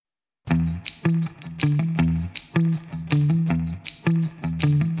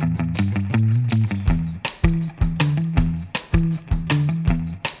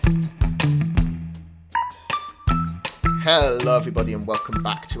everybody, and welcome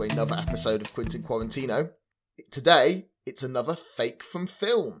back to another episode of Quentin Quarantino. Today, it's another fake from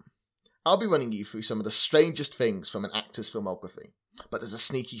film. I'll be running you through some of the strangest things from an actor's filmography, but there's a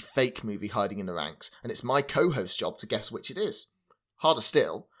sneaky fake movie hiding in the ranks, and it's my co-host's job to guess which it is. Harder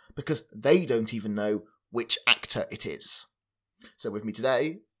still, because they don't even know which actor it is. So with me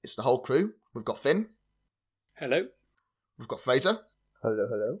today, it's the whole crew. We've got Finn. Hello. We've got Fraser. Hello,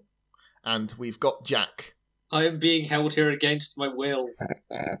 hello. And we've got Jack. I am being held here against my will.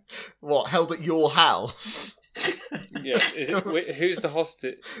 What, held at your house? Yeah, who's the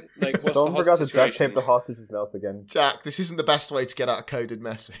hostage? Like, what's Someone the forgot to hostage duct situation? tape the hostage's mouth again. Jack, this isn't the best way to get out a coded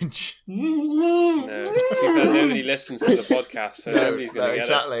message. No, nobody listens to the podcast, so nobody's going to get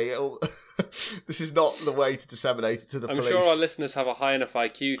exactly. This is not the way to disseminate it to the it. I'm police. sure our listeners have a high enough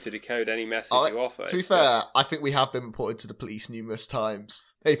IQ to decode any message you offer. To be fair, I think we have been reported to the police numerous times.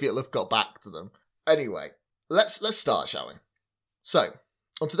 Maybe it'll have got back to them. Anyway, let's start, shall we? So,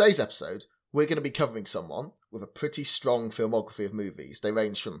 on today's episode, we're going to be covering someone with a pretty strong filmography of movies. They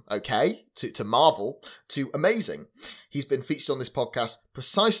range from okay to Marvel to amazing. He's been featured on this podcast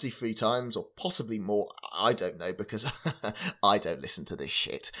precisely 3 times, or possibly more. I don't know, because I don't listen to this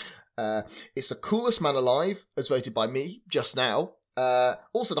shit. It's the coolest man alive, as voted by me just now.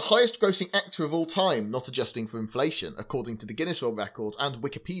 Also, the highest grossing actor of all time, not adjusting for inflation, according to the Guinness World Records and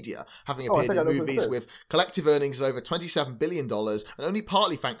Wikipedia, having appeared in movies with collective earnings of over $27 billion, and only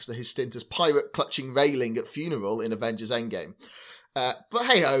partly thanks to his stint as pirate clutching railing at funeral in Avengers Endgame. But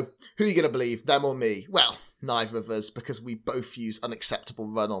hey-ho, who are you going to believe, them or me? Well, neither of us, because we both use unacceptable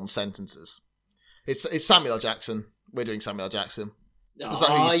run-on sentences. It's Samuel L. Jackson. We're doing Samuel L. Jackson. Was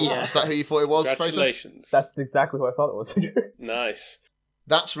that who you thought it was, Congratulations. Fraser? That's exactly who I thought it was. Nice.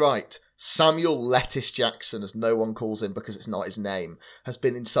 That's right. Samuel Lettuce Jackson, as no one calls him because it's not his name, has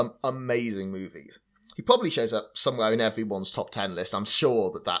been in some amazing movies. He probably shows up somewhere in everyone's top 10 list. I'm sure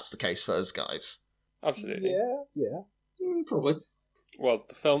that that's the case for us guys. Absolutely. Yeah. Probably. Well,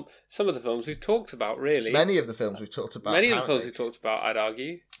 some of the films we've talked about, really. Many of the films we've talked about. Many of the films we've talked about, I'd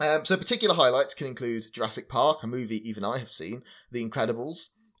argue. So particular highlights can include Jurassic Park, a movie even I have seen, The Incredibles,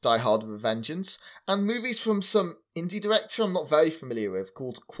 Die Hard with a Vengeance, and movies from some indie director I'm not very familiar with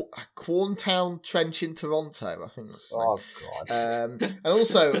called Quorntown Trench in Toronto, I think that's his name. Oh, God. And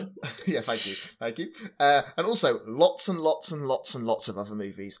also, yeah, thank you. And also lots and lots and lots and lots of other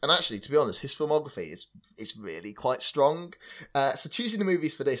movies. And actually, to be honest, his filmography is really quite strong. So choosing the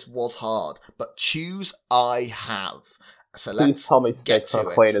movies for this was hard, but choose I have. So Please tell me Snakes on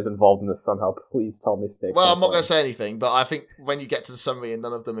a Plane is involved in this somehow. Please tell me Snakes on a Plane. Well, I'm not going to say anything, but I think when you get to the summary and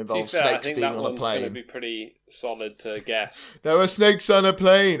none of them involve snakes being on a plane. I think that one's going to be pretty solid to guess. There were snakes on a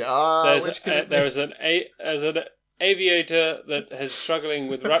plane. There's an aviator that is struggling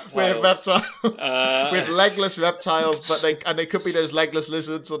with reptiles. With legless reptiles, but they could be those legless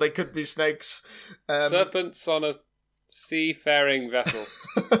lizards, or they could be snakes. Serpents on a seafaring vessel.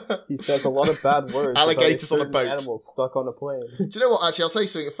 He says a lot of bad words. Alligators on a boat. Animals stuck on a plane. Do you know what? Actually, I'll say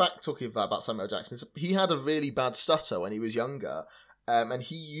something. In fact, talking about Samuel Jackson, he had a really bad stutter when he was younger, and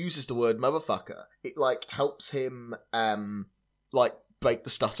he uses the word motherfucker. It helps him break the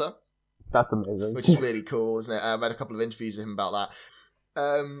stutter. That's amazing. Which is really cool, isn't it? I read a couple of interviews with him about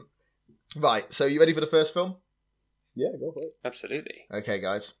that. Right, so you ready for the first film? Yeah, go for it. Absolutely. Okay,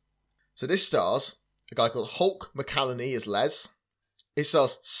 guys. So this stars a guy called Hulk McCallany as Les. It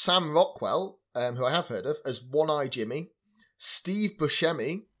stars Sam Rockwell, who I have heard of, as One-Eye Jimmy, Steve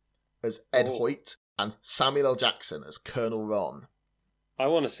Buscemi as Ed Hoyt, and Samuel L. Jackson as Colonel Ron. I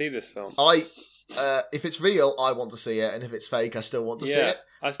want to see this film. If it's real, I want to see it, and if it's fake, I still want to see it.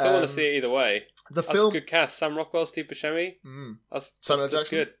 I still want to see it either way. That's a good cast. Sam Rockwell, Steve Buscemi. That's Samuel L.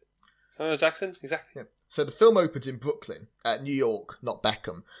 Jackson. Good. Samuel L. Jackson, exactly. Yeah. So the film opens in Brooklyn, New York, not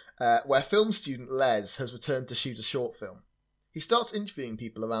Beckham, where film student Les has returned to shoot a short film. He starts interviewing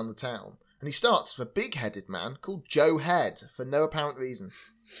people around the town, and he starts with a big-headed man called Joe Head for no apparent reason.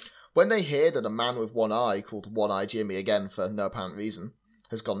 When they hear that a man with one eye, called One-Eye Jimmy, again for no apparent reason,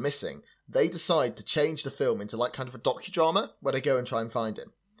 has gone missing, they decide to change the film into kind of a docudrama where they go and try and find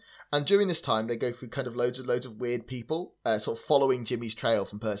him. And during this time, they go through kind of loads of weird people, sort of following Jimmy's trail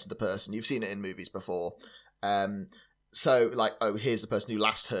from person to person. You've seen it in movies before. So, here's the person who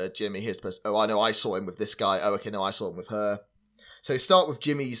last heard Jimmy. Here's the person. Oh, I know, I saw him with this guy. Oh, okay, no, I saw him with her. So, start with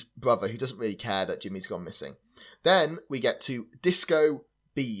Jimmy's brother, who doesn't really care that Jimmy's gone missing. Then we get to Disco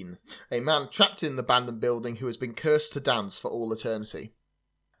Bean, a man trapped in an abandoned building who has been cursed to dance for all eternity.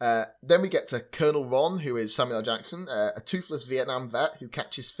 Then we get to Colonel Ron, who is Samuel L. Jackson, a toothless Vietnam vet who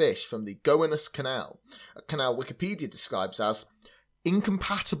catches fish from the Gowanus Canal, a canal Wikipedia describes as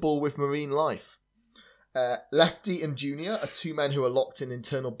incompatible with marine life. Lefty and Junior are two men who are locked in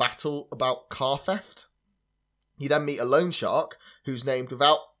internal battle about car theft. You then meet a loan shark who's named,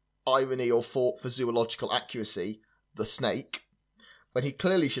 without irony or thought for zoological accuracy, the Snake, when he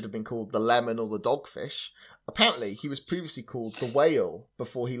clearly should have been called the Lemon or the Dogfish. Apparently, he was previously called the Whale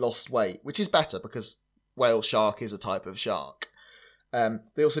before he lost weight, which is better because whale shark is a type of shark.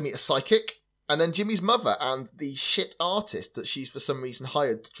 They also meet a psychic, and then Jimmy's mother and the shit artist that she's for some reason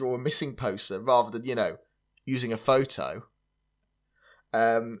hired to draw a missing poster rather than, using a photo.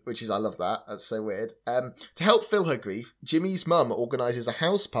 Which is, I love that. That's so weird. To help fill her grief, Jimmy's mum organises a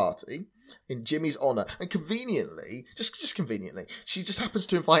house party in Jimmy's honour, and conveniently, just conveniently, she just happens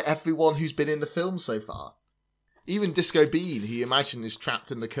to invite everyone who's been in the film so far. Even Disco Bean, who you imagine is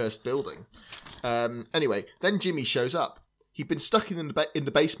trapped in the cursed building. Anyway, then Jimmy shows up. He'd been stuck in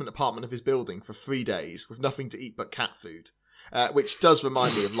the basement apartment of his building for 3 days with nothing to eat but cat food, which does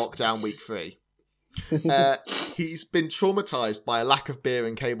remind me of Lockdown Week 3. He's been traumatised by a lack of beer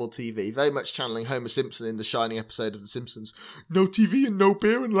and cable TV, very much channeling Homer Simpson in the Shining episode of The Simpsons. No TV and no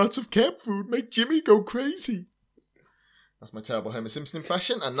beer and lots of cat food make Jimmy go crazy. That's my terrible Homer Simpson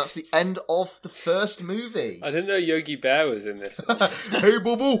impression, and that's the end of the first movie. I didn't know Yogi Bear was in this one. Hey,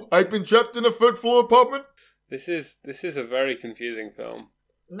 Boo-Boo, I've been trapped in a third-floor apartment. This is a very confusing film.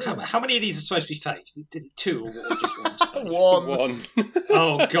 How many of these are supposed to be fake? Is it 2 or just one? One.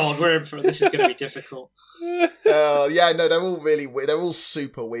 Oh God, we're in for it. This is going to be difficult. Yeah, no, they're all really weird. They're all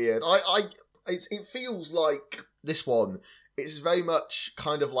super weird. It feels like this one. It's very much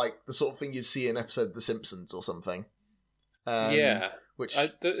kind of like the sort of thing you'd see in an episode of The Simpsons or something. Which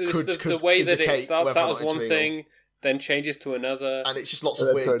the way that it starts out as one thing, then changes to another, and it's just lots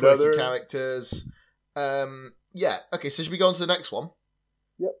of weird, quirky characters. Yeah. Okay, so should we go on to the next one?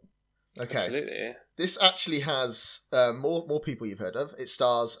 Yep. Okay. Absolutely. Yeah. This actually has more people you've heard of. It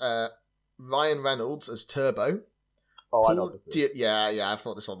stars Ryan Reynolds as Turbo. Oh, I know this is. Yeah, I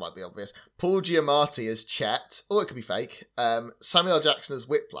thought this one might be obvious. Paul Giamatti as Chet, or it could be fake. Samuel L. Jackson as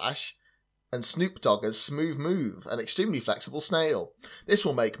Whiplash, and Snoop Dogg as Smooth Move, an extremely flexible snail. This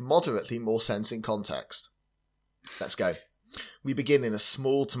will make moderately more sense in context. Let's go. We begin in a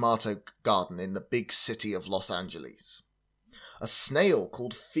small tomato garden in the big city of Los Angeles. A snail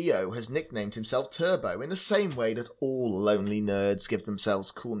called Theo has nicknamed himself Turbo in the same way that all lonely nerds give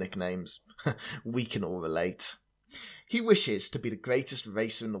themselves cool nicknames. We can all relate. He wishes to be the greatest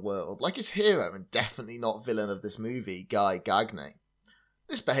racer in the world, like his hero and definitely not villain of this movie, Guy Gagne.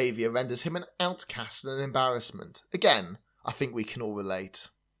 This behaviour renders him an outcast and an embarrassment. Again, I think we can all relate.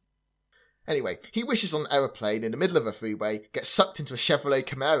 Anyway, he wishes on an aeroplane in the middle of a freeway, gets sucked into a Chevrolet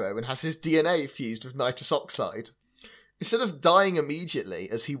Camaro and has his DNA fused with nitrous oxide. Instead of dying immediately,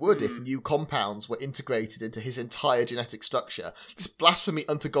 as he would if new compounds were integrated into his entire genetic structure, this blasphemy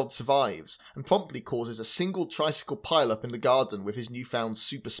unto God survives, and promptly causes a single tricycle pile-up in the garden with his newfound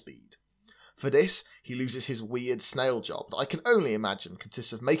super speed. For this, he loses his weird snail job that I can only imagine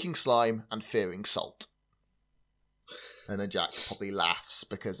consists of making slime and fearing salt. And then Jack probably laughs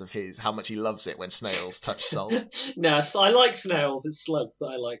because of how much he loves it when snails touch salt. No, I like snails. It's slugs that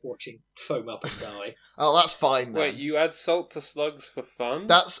I like watching foam up and die. Oh, that's fine then. Wait, you add salt to slugs for fun?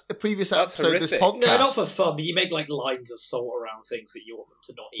 That's a previous episode of this podcast. No, not for fun, but you make like lines of salt around things that you want them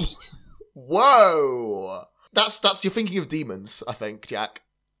to not eat. Whoa! That's you're thinking of demons, I think, Jack.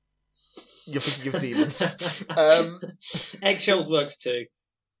 You're thinking of demons. Eggshells works too.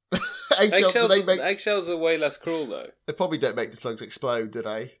 Eggshells are way less cruel, though. They probably don't make the slugs explode, do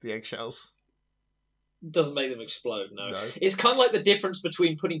they? The eggshells. Doesn't make them explode, no. It's kind of like the difference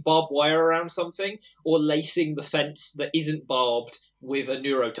between putting barbed wire around something or lacing the fence that isn't barbed with a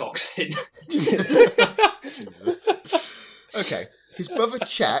neurotoxin. Okay, his brother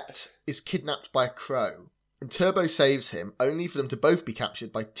Chet is kidnapped by a crow, and Turbo saves him, only for them to both be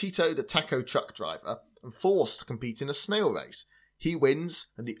captured by Tito the taco truck driver and forced to compete in a snail race. He wins,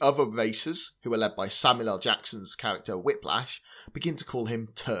 and the other racers, who are led by Samuel L. Jackson's character Whiplash, begin to call him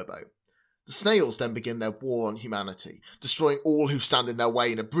Turbo. The snails then begin their war on humanity, destroying all who stand in their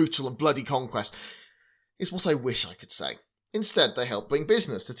way in a brutal and bloody conquest. It's what I wish I could say. Instead, they help bring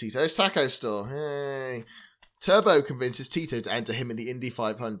business to Tito's taco store. Hey. Turbo convinces Tito to enter him in the Indy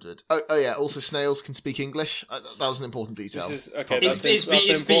 500. Oh yeah, also snails can speak English. That was an important detail. It's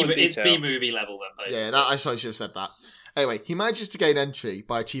B-movie level then, basically. Yeah, I should have said that. Anyway, he manages to gain entry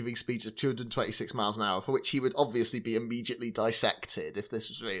by achieving speeds of 226 miles an hour, for which he would obviously be immediately dissected if this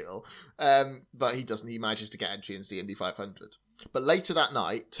was real. But he doesn't. He manages to get entry into the Indy 500. But later that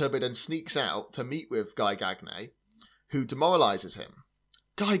night, Turbo then sneaks out to meet with Guy Gagne, who demoralises him.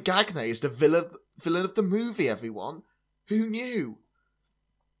 Guy Gagne is the villain of the movie, everyone. Who knew?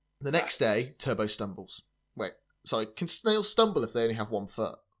 The next day, Turbo stumbles. Wait, sorry, can snails stumble if they only have one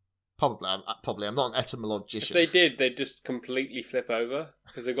foot? Probably. I'm not an etymologician. If they did, they'd just completely flip over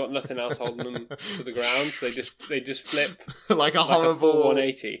because they've got nothing else holding them to the ground. So they just flip like a horrible a full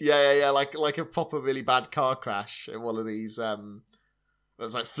 180. Yeah. Like a proper really bad car crash in one of these.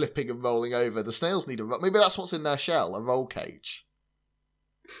 That's like flipping and rolling over. The snails need maybe that's what's in their shell, a roll cage.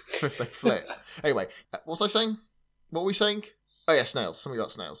 If they flip. Anyway, what was I saying? What were we saying? Oh yeah, snails. Something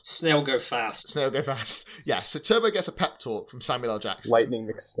about snails. Snail go fast. Snail go fast. Yeah, so Turbo gets a pep talk from Samuel L. Jackson. Lightning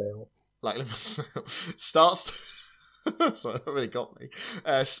McSnail. Lightning McSnail. Starts... Sorry, that really got me.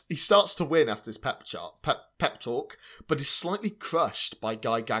 He starts to win after this pep talk, but is slightly crushed by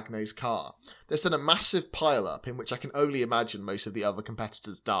Guy Gagno's car. There's then a massive pile-up in which I can only imagine most of the other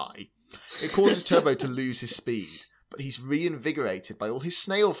competitors die. It causes Turbo to lose his speed, but he's reinvigorated by all his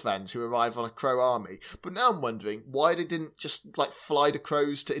snail friends who arrive on a crow army. But now I'm wondering why they didn't just fly the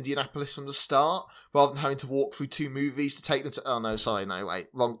crows to Indianapolis from the start, rather than having to walk through 2 movies to take them to... Oh no, sorry, no, wait,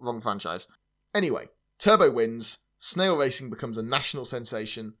 wrong franchise. Anyway, Turbo wins, snail racing becomes a national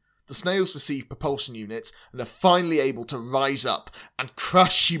sensation, the snails receive propulsion units, and are finally able to rise up and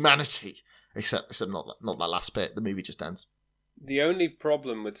crush humanity. Except not that last bit, the movie just ends. The only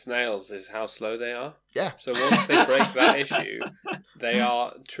problem with snails is how slow they are. Yeah. So once they break that issue, they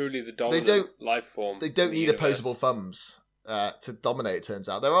are truly the dominant life form. They don't need opposable thumbs to dominate, it turns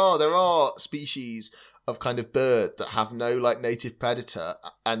out. There are species of kind of bird that have no native predator,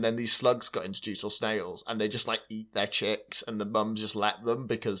 and then these slugs got introduced, or snails, and they just eat their chicks, and the mums just let them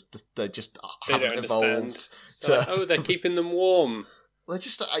because they just haven't evolved. They're keeping them warm. They're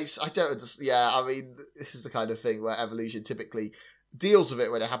just, I don't understand. Yeah, I mean, this is the kind of thing where evolution typically deals with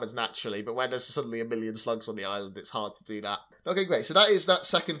it when it happens naturally, but when there's suddenly a million slugs on the island, it's hard to do that. Okay, great. So that is that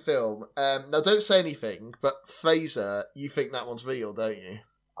second film. Now, don't say anything, but Fraser, you think that one's real, don't you?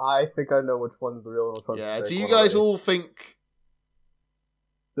 I think I know which one's the real and which one's the fake. Do you guys all think...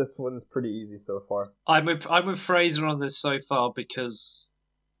 This one's pretty easy so far. I'm with Fraser on this so far because...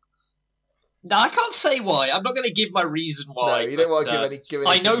 No, I can't say why. I'm not going to give my reason why. No, you don't want to give any...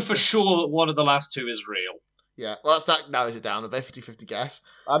 I know for sure that one of the last 2 is real. Yeah, well, that narrows it down. A 50-50 guess.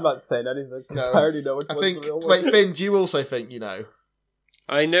 I'm not saying anything because I already know which one's the real one. Wait, Finn, do you also think you know?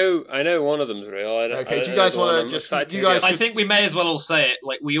 I know one of them's real. Okay, do you guys want to just... I think we may as well all say it.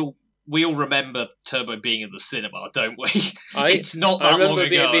 We all remember Turbo being in the cinema, don't we? It's not that long ago. I remember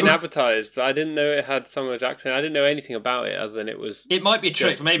it being advertised. I didn't know it had Samuel Jackson. I didn't know anything about it other than it was... It might be a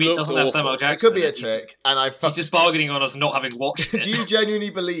trick. Maybe it doesn't have Samuel Jackson. It could be a trick. He's just bargaining on us not having watched it. Do you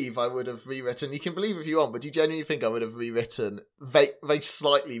genuinely believe I would have rewritten... You can believe if you want, but do you genuinely think I would have very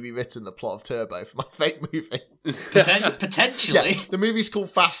slightly rewritten the plot of Turbo for my fake movie? Potentially. Yeah, the movie's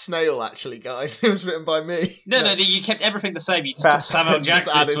called Fast Snail, actually, guys. It was written by me. No, you kept everything the same. You just put Samuel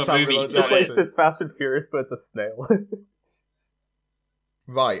Jackson into a movie. It's like this Fast and Furious, but it's a snail.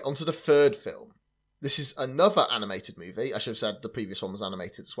 Right, on to the third film. This is another animated movie. I should have said the previous one was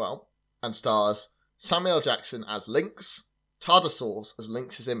animated as well. And stars Samuel Jackson as Lynx, Tardosaurus as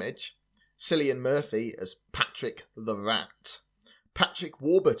Lynx's image, Cillian Murphy as Patrick the Rat, Patrick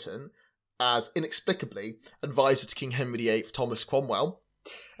Warburton as, inexplicably, advisor to King Henry VIII Thomas Cromwell,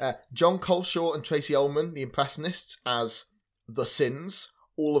 John Coleshaw and Tracy Ullman, the Impressionists, as the Sins,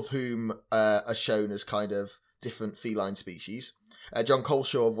 all of whom are shown as kind of different feline species. John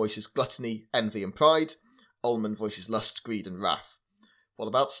Coleshaw voices gluttony, envy and pride. Ullman voices lust, greed and wrath. What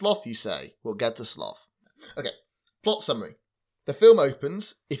about sloth, you say? We'll get to sloth. Okay, plot summary. The film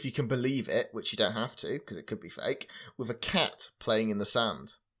opens, if you can believe it, which you don't have to, because it could be fake, with a cat playing in the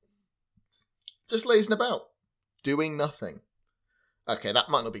sand. Just lazing about, doing nothing. Okay, that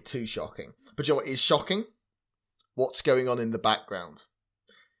might not be too shocking. But you know what is shocking? What's going on in the background?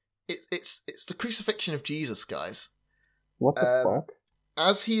 It's the crucifixion of Jesus, guys. What the fuck?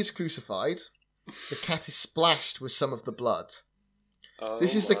 As he is crucified, the cat is splashed with some of the blood.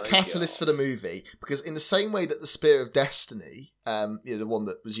 This is the catalyst for the movie, because in the same way that the Spear of Destiny, the one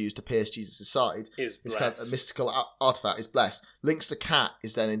that was used to pierce Jesus' side, is kind of a mystical artifact, is blessed. Lynx the cat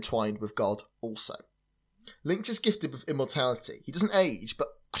is then entwined with God also. Lynx is gifted with immortality. He doesn't age, but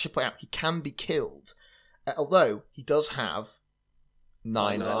I should point out, he can be killed. Although, he does have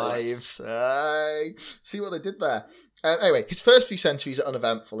 9 lives. See what they did there. Anyway, his first few centuries are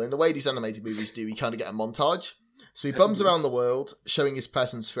uneventful. In the way these animated movies do, you kind of get a montage. So he bums around the world, showing his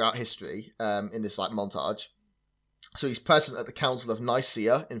presence throughout history in this montage. So he's present at the Council of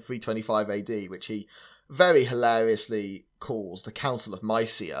Nicaea in 325 AD, which he very hilariously calls the Council of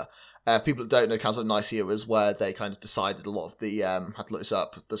Mysia. People that don't know, Council of Nicaea was where they kind of decided a lot of the, had to look this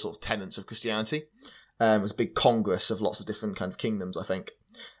up, the sort of tenets of Christianity. It was a big congress of lots of different kind of kingdoms, I think.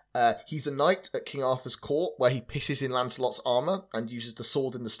 He's a knight at King Arthur's court, where he pisses in Lancelot's armour and uses the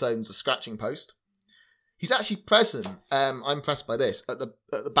sword in the stone as a scratching post. He's actually present, I'm impressed by this, at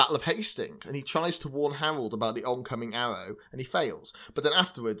the Battle of Hastings, and he tries to warn Harold about the oncoming arrow, and he fails. But then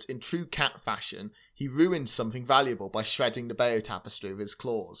afterwards, in true cat fashion, he ruins something valuable by shredding the Bayeux tapestry with his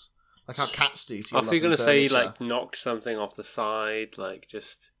claws. Like how cats do to your I thought you were going to say he furniture. knocked something off the side,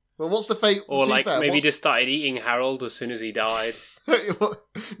 just... Well, what's the fate? Or maybe just started eating Harold as soon as he died.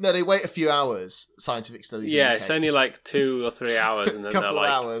 No, they wait a few hours, scientific studies Yeah, indicate. it's only 2 or 3 hours, and then couple they're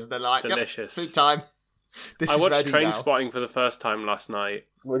of hours, they're like, delicious. Yep, food time. This I is watched ready Train now. Spotting for the first time last night,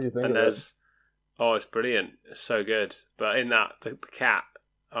 What did you think and of it? there's... Oh, it's brilliant. It's so good. But in that, the cat,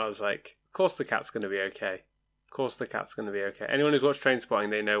 I was like, of course the cat's going to be okay. Of course the cat's going to be okay. Anyone who's watched Train Spotting,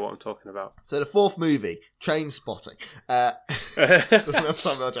 they know what I'm talking about. So the fourth movie, Train Spotting. Doesn't have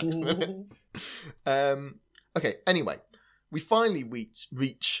Samuel L. Jackson in it. Okay, anyway, we finally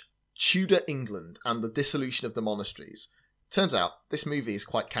reach Tudor England and the dissolution of the monasteries. Turns out, this movie is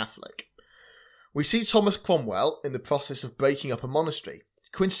quite Catholic. We see Thomas Cromwell in the process of breaking up a monastery,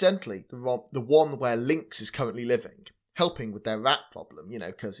 coincidentally the one where Lynx is currently living, helping with their rat problem,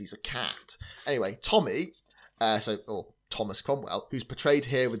 because he's a cat. Anyway, Thomas Cromwell, who's portrayed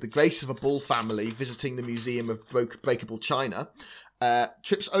here with the grace of a bull family visiting the Museum of Breakable China,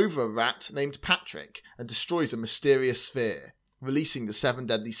 trips over a rat named Patrick and destroys a mysterious sphere, releasing the 7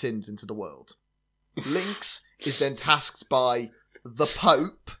 deadly sins into the world. Lynx is then tasked by the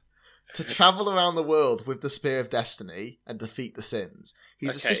Pope to travel around the world with the Spear of Destiny and defeat the sins.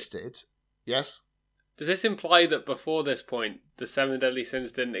 He's assisted... Yes? Does this imply that before this point, the 7 deadly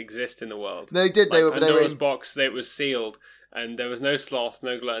sins didn't exist in the world? No, they did. They were Pandora's in... box, it was sealed, and there was no sloth,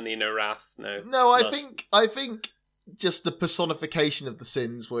 no gluttony, no wrath, no... No, lust. I think just the personification of the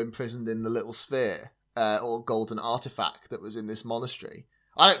sins were imprisoned in the little sphere, or golden artifact that was in this monastery.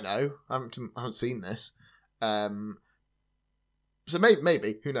 I don't know. I haven't seen this. So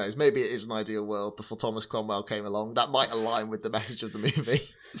maybe, who knows? Maybe it is an ideal world before Thomas Cromwell came along. That might align with the message of the movie.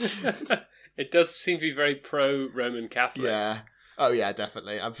 It does seem to be very pro-Roman Catholic. Yeah. Oh, yeah,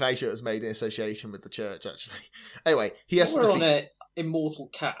 definitely. I'm very sure it was made in association with the church, actually. Anyway, he has We're to on Immortal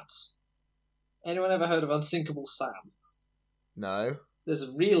Cats. Anyone ever heard of Unsinkable Sam? No. There's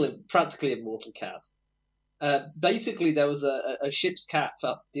a real, practically immortal cat. Basically, there was a ship's cat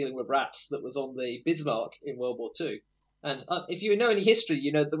dealing with rats that was on the Bismarck in World War II. And if you know any history,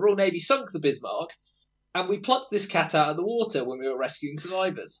 you know the Royal Navy sunk the Bismarck, and we plucked this cat out of the water when we were rescuing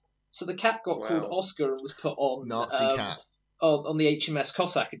survivors. So the cat got called Oscar and was put on Nazi cat. on the HMS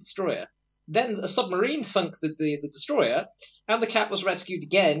Cossack, a destroyer. Then a submarine sunk the destroyer, and the cat was rescued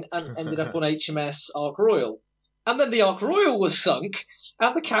again and ended up on HMS Ark Royal. And then the Ark Royal was sunk,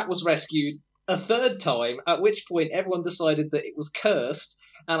 and the cat was rescued a third time, at which point everyone decided that it was cursed,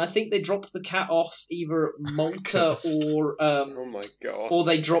 and I think they dropped the cat off either Malta or oh my god, or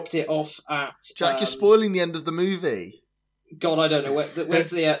they dropped it off at Jack, you're spoiling the end of the movie. God, I don't know where's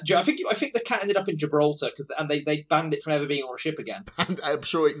the. I think the cat ended up in Gibraltar and they banned it from ever being on a ship again. And I'm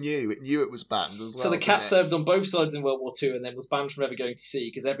sure it knew it was banned as well. So the cat served on both sides in World War II and then was banned from ever going to sea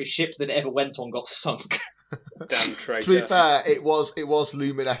because every ship that it ever went on got sunk. Damn traitor. To be fair, it was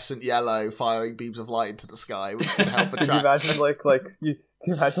luminescent yellow, firing beams of light into the sky, which didn't help attract. Can you imagine can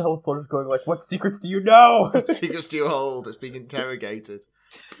you imagine all the soldiers going what secrets do you know? Secrets do you hold? It's being interrogated.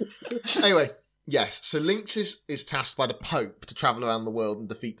 Anyway, yes. So Lynx is tasked by the Pope to travel around the world and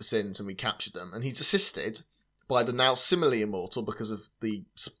defeat the sins and recapture them, and he's assisted by the now similarly immortal, because of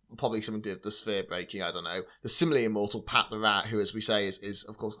probably something to do with the sphere breaking, I don't know, the similarly immortal Pat the Rat, who, as we say, is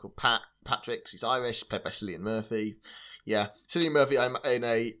of course called Patrick. He's Irish, played by Cillian Murphy. Yeah, Cillian Murphy in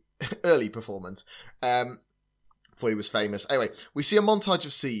a early performance. Before he was famous. Anyway, we see a montage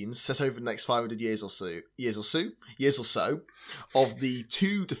of scenes set over the next 500 years or so, of the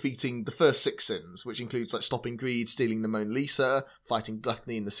two defeating the first 6 sins, which includes stopping greed, stealing the Mona Lisa, fighting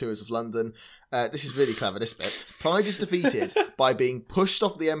gluttony in the sewers of London. This is really clever, this bit. Pride is defeated by being pushed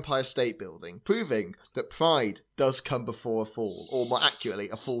off the Empire State Building, proving that pride does come before a fall, or more accurately,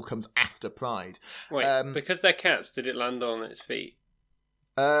 a fall comes after pride. Wait, because they're cats, did it land on its feet?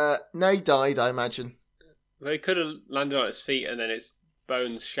 No, he died, I imagine. Well, it could have landed on its feet and then its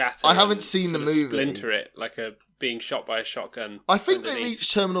bones shatter. I haven't seen the movie. Splinter it like being shot by a shotgun. I think they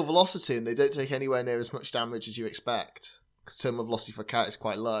reach terminal velocity and they don't take anywhere near as much damage as you expect. Because terminal velocity for a cat is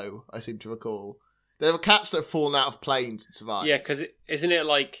quite low, I seem to recall. There were cats that have fallen out of planes and survived. Yeah, because isn't it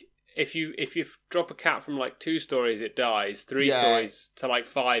if you drop a cat from 2 stories, it dies. 3 stories to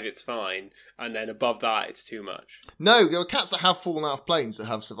 5, it's fine, and then above that, it's too much. No, there are cats that have fallen out of planes that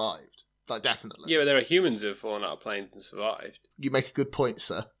have survived. Definitely. Yeah, but there are humans who have fallen out of planes and survived. You make a good point,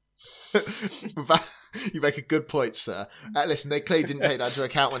 sir. You make a good point, sir. Listen, they clearly didn't take that into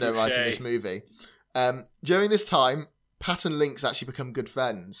account when they were writing this movie. During this time, Pat and Lynx actually become good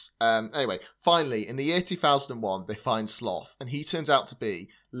friends. Anyway, finally, in the year 2001, they find Sloth, and he turns out to be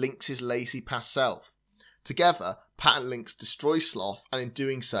Lynx's lazy past self. Together, Pat and Lynx destroy Sloth, and in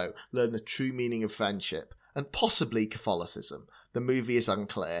doing so, learn the true meaning of friendship, and possibly Catholicism. The movie is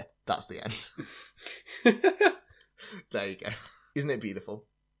unclear. That's the end. There you go. Isn't it beautiful?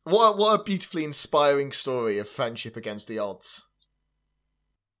 What a beautifully inspiring story of friendship against the odds.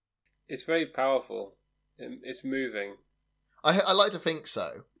 It's very powerful. It's moving. I like to think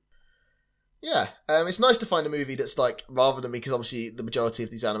so. Yeah, it's nice to find a movie that's like, rather than, because obviously the majority of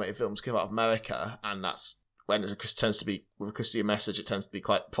these animated films come out of America, and that's when it tends to be, with a Christian message, it tends to be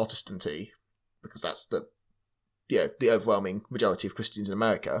quite Protestant-y, because that's the overwhelming majority of Christians in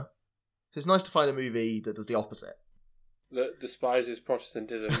America. So it's nice to find a movie that does the opposite. That despises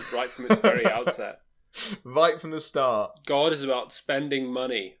Protestantism right from its very outset. Right from the start. God is about spending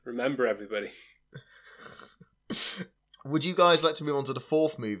money. Remember, everybody. Would you guys like to move on to the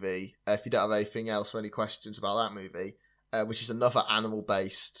fourth movie, if you don't have anything else or any questions about that movie, which is another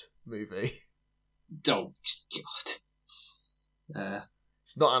animal-based movie? Oh, God.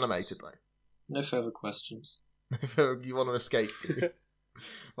 It's not animated, though. No further questions. You want to escape to.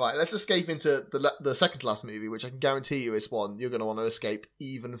 Right, let's escape into the second to last movie, which I can guarantee you is one you're going to want to escape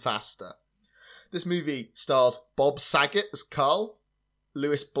even faster. This movie stars Bob Saget as Carl,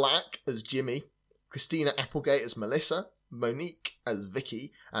 Lewis Black as Jimmy, Christina Applegate as Melissa, Monique as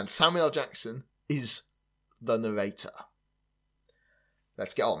Vicky, and Samuel L. Jackson is the narrator.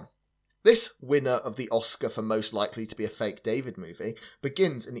 Let's get on. This winner of the Oscar for most likely to be a fake David movie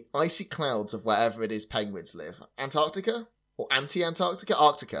begins in the icy clouds of wherever it is penguins live. Antarctica? Or anti-Antarctica?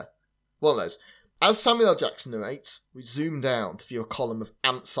 Arctica. One of those. As Samuel L. Jackson narrates, we zoom down to view a column of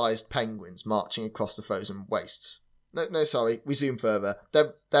ant-sized penguins marching across the frozen wastes. No, sorry, we zoom further.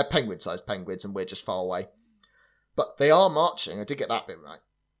 They're penguin-sized penguins and we're just far away. But they are marching, I did get that bit right.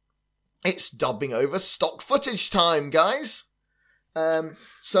 It's dubbing over stock footage time, guys!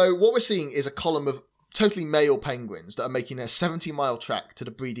 So what we're seeing is a column of totally male penguins that are making their 70-mile trek to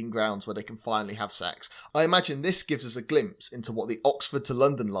the breeding grounds where they can finally have sex. I imagine this gives us a glimpse into what the Oxford to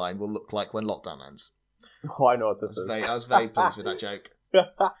London line will look like when lockdown ends. Oh, I know what this is. I was very pleased with that joke.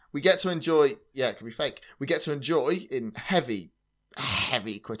 We get to enjoy... Yeah, it can be fake. We get to enjoy, in heavy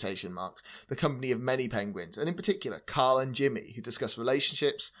quotation marks, the company of many penguins, and in particular Carl and Jimmy, who discuss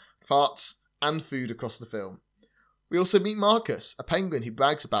relationships, farts, and food across the film. We also meet Marcus, a penguin who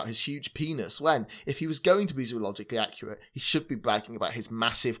brags about his huge penis when, if he was going to be zoologically accurate, he should be bragging about his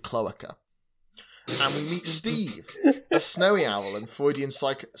massive cloaca. And we meet Steve, a snowy owl and Freudian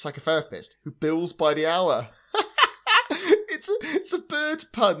psychotherapist who bills by the hour. It's a bird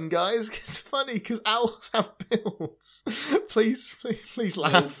pun, guys. It's funny because owls have bills. Please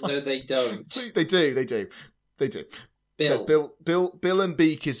laugh. No, they don't. They do. Bill and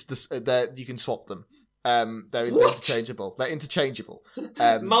beak is you can swap them. They're interchangeable.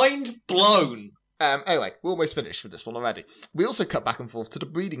 Mind blown. Anyway, we're almost finished with this one already. We also cut back and forth to the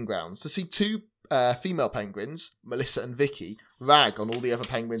breeding grounds to see two female penguins, Melissa and Vicky, rag on all the other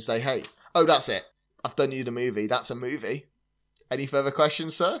penguins they hate. Oh, that's it. I've done you the movie. That's a movie. Any further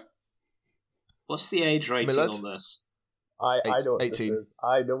questions, sir? What's the age rating Millard? on this? I know what 18. this is.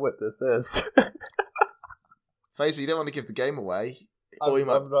 I know what this is. Fraser, you don't want to give the game away. I'm Or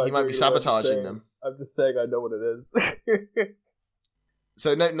he might be sabotaging them. I'm just saying I know what it is.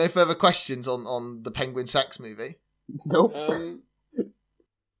 So no further questions on the penguin sex movie? Nope.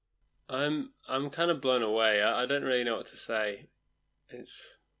 I'm kind of blown away. I don't really know what to say.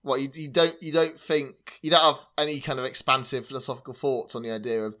 It's... What, you don't think, you don't have any kind of expansive philosophical thoughts on the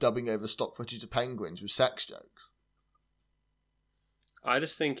idea of dubbing over stock footage of penguins with sex jokes? I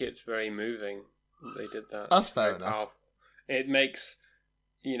just think it's very moving that they did that. That's It's fair very enough. powerful. It makes,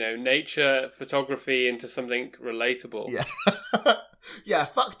 nature photography into something relatable. Yeah. Yeah,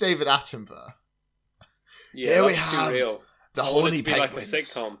 fuck David Attenborough. Yeah, Here we that's too have real. The I want it horny to be penguins. like a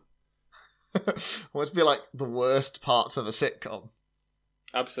sitcom. I want it to be like the worst parts of a sitcom.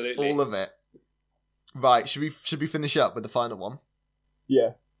 Absolutely. All of it. Right, should we finish up with the final one?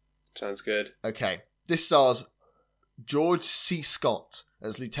 Yeah. Sounds good. Okay. This stars George C. Scott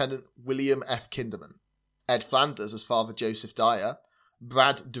as Lieutenant William F. Kinderman, Ed Flanders as Father Joseph Dyer,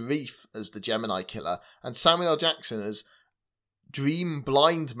 Brad Dourif as the Gemini Killer, and Samuel L. Jackson as Dream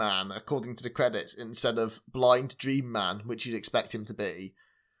Blind Man, according to the credits, instead of Blind Dream Man, which you'd expect him to be.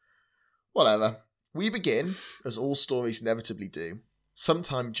 Whatever. We begin, as all stories inevitably do,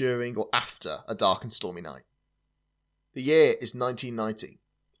 sometime during or after a dark and stormy night. The year is 1990.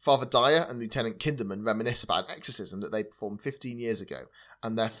 Father Dyer and Lieutenant Kinderman reminisce about an exorcism that they performed 15 years ago,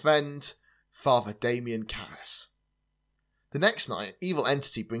 and their friend, Father Damien Karras. The next night, an evil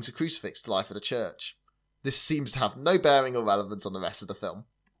entity brings a crucifix to life at a church. This seems to have no bearing or relevance on the rest of the film.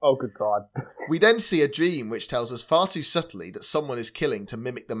 Oh, good God. We then see a dream which tells us far too subtly that someone is killing to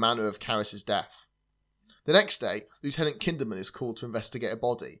mimic the manner of Karras' death. The next day, Lieutenant Kinderman is called to investigate a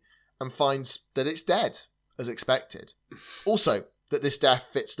body and finds that it's dead, as expected. Also, that this death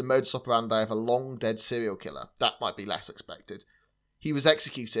fits the modus operandi of a long-dead serial killer. That might be less expected. He was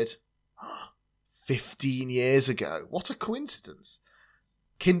executed 15 years ago. What a coincidence.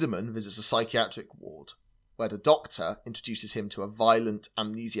 Kinderman visits a psychiatric ward, where the doctor introduces him to a violent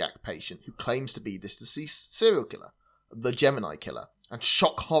amnesiac patient who claims to be this deceased serial killer, the Gemini Killer. And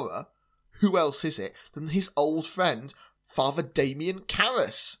shock horror, who else is it than his old friend, Father Damien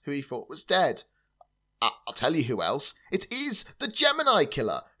Karras, who he thought was dead. I'll tell you who else. It is the Gemini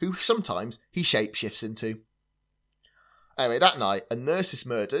Killer, who sometimes he shapeshifts into. Anyway, that night, a nurse is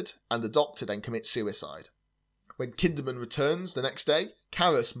murdered, and the doctor then commits suicide. When Kinderman returns the next day,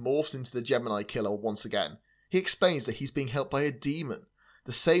 Karras morphs into the Gemini Killer once again. He explains that he's being helped by a demon,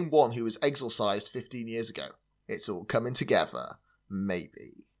 the same one who was exorcised 15 years ago. It's all coming together.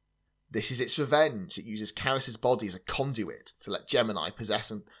 Maybe. This is its revenge. It uses Karras' body as a conduit to let Gemini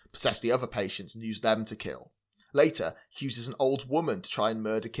possess the other patients and use them to kill. Later, he uses an old woman to try and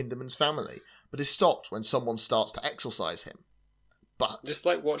murder Kinderman's family, but is stopped when someone starts to exorcise him. But Just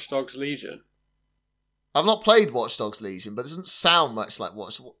like Watch Dogs Legion. I've not played Watch Dogs Legion, but it doesn't sound much like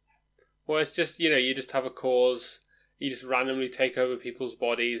Well, it's just, you just have a cause, you just randomly take over people's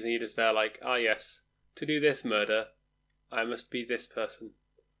bodies, and you're just there like, yes, to do this murder, I must be this person.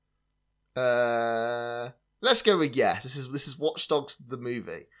 Let's go with yes. This is Watch Dogs the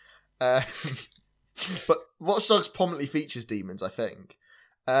movie. But Watch Dogs prominently features demons, I think.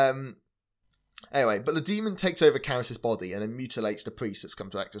 Anyway, but the demon takes over Karras' body and then mutilates the priest that's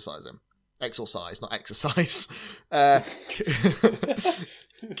come to exorcise, not exercise.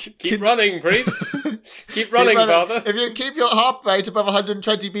 Keep running, priest. Keep running, father. If you keep your heart rate above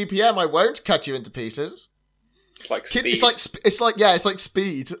 120 BPM, I won't cut you into pieces. It's like Speed. It's like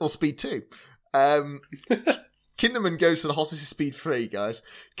Speed or Speed 2. Kinderman goes to the hospital. This is Speed 3, guys.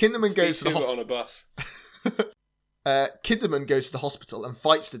 Kinderman goes to the hospital on a bus. Kinderman goes to the hospital and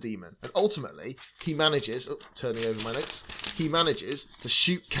fights the demon, and ultimately he manages. Turning over my notes. He manages to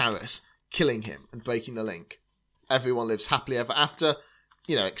shoot Karras, killing him and breaking the link. Everyone lives happily ever after,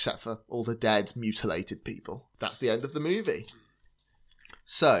 except for all the dead, mutilated people. That's the end of the movie.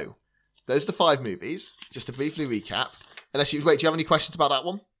 So, those are the 5 movies. Just to briefly recap. Do you have any questions about that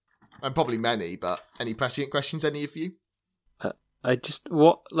one? And probably many, but any prescient questions, any of you?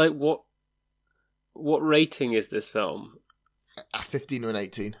 What rating is this film? 15 and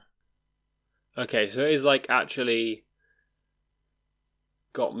 18. Okay, so it is actually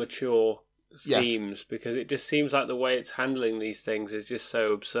got mature themes, because it just seems like the way it's handling these things is just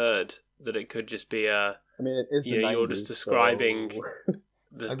so absurd that it could just be it is the 90s, you're just describing. So...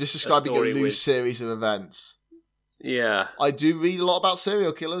 I'm just describing a loose series of events. Yeah, I do read a lot about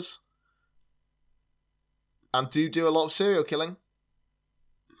serial killers, and do a lot of serial killing.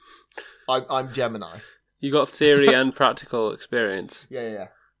 I'm Gemini. You got theory and practical experience. Yeah.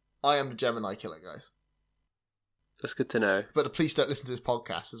 I am the Gemini Killer, guys. That's good to know. But please don't listen to this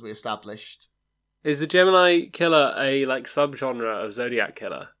podcast, as we established. Is the Gemini Killer a subgenre of Zodiac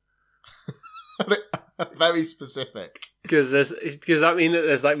Killer? Very specific. Does that mean that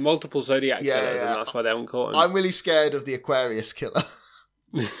there's multiple Zodiac killers, and that's why they haven't caught him? I'm really scared of the Aquarius Killer.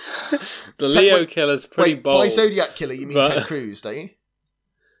 The Leo Killer's pretty bold. By Zodiac Killer, you mean Ted Cruz, don't you?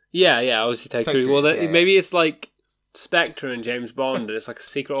 Yeah, obviously Ted Cruz. Well, maybe it's like Spectre and James Bond, and it's like a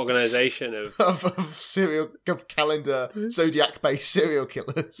secret organisation of calendar Zodiac-based serial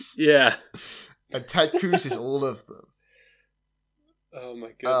killers. Yeah. And Ted Cruz is all of them. Oh my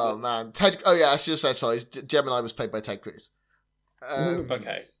goodness. Oh man, I should have said sorry. Gemini was played by Ted Cruz.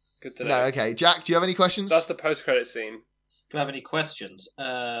 Okay, good to know. No, okay. Jack, do you have any questions? That's the post-credit scene. Do I have any questions?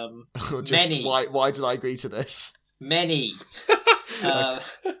 Many. Why did I agree to this? Many. Oh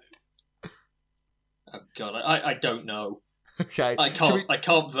God, I don't know. Okay. I can't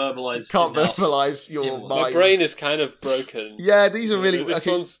verbalize. Can't verbalize your mind. My brain is kind of broken. Yeah, these are really. This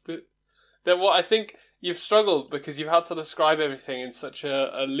one's. What I think you've struggled because you've had to describe everything in such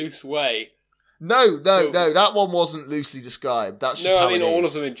a loose way. No, that one wasn't loosely described. That's just how it is. all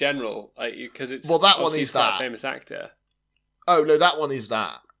of them in general, because it's. Well, that one is that a famous actor. Oh no, that one is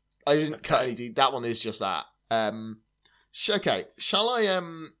that. I didn't cut any. That one is just that. Okay, shall I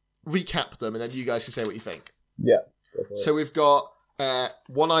recap them and then you guys can say what you think? Yeah. So we've got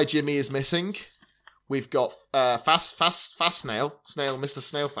One Eye Jimmy is missing. We've got Fast Snail, Mr.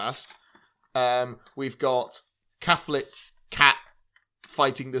 Snailfast. We've got Catholic Cat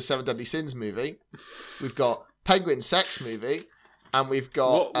fighting the Seven Deadly Sins movie. We've got Penguin Sex movie, and we've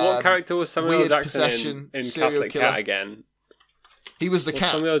got what character was Samuel Weird Jackson Possession, in Serial Catholic Killer. Cat again? He was the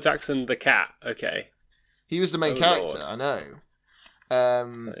cat. Samuel Jackson the cat. Okay. He was the main Oh, character. Lord. I know.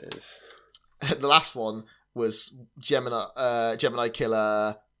 That is- The last one was Gemini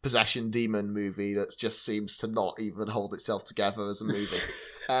Killer Possession Demon movie that just seems to not even hold itself together as a movie.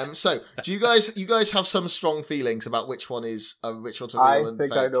 So do you guys have some strong feelings about which one's real I and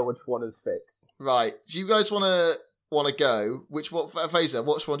think fake? I know which one is fake. Right. Do you guys want to go? Which Fraser?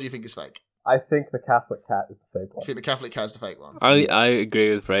 Which one do you think is fake? I think the Catholic Cat is the fake I one. think the Catholic Cat's the fake one. I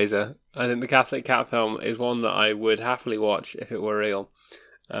agree with Fraser. I think the Catholic Cat film is one that I would happily watch if it were real.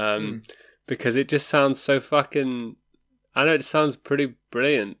 Because it just sounds so fucking... I know it sounds pretty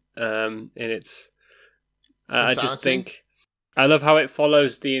brilliant in its... I just Insanity? think... I love how it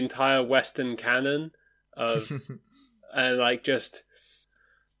follows the entire Western canon of... and like just...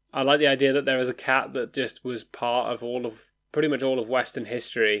 I like the idea that there is a cat that just was part of pretty much all of Western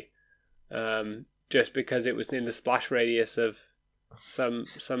history. Just because it was in the splash radius of some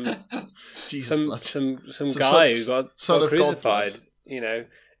Jesus blood. some guy who got son of God crucified. blood. You know,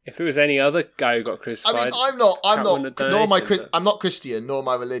 if it was any other guy who got I crucified, mean, I'm not, wouldn't have done anything, I'm not Christian, nor am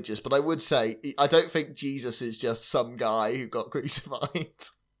I religious, but I would say I don't think Jesus is just some guy who got crucified.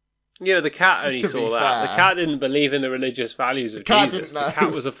 you know, the cat only To saw be that. The fair. cat didn't believe in the religious values of cat Jesus. didn't The know.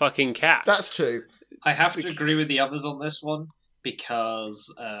 cat was a fucking cat. That's true. I have to agree with the others on this one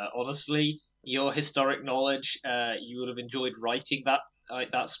because, honestly, your historic knowledge, you would have enjoyed writing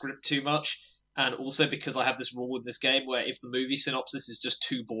that script too much, and also because I have this rule in this game where if the movie synopsis is just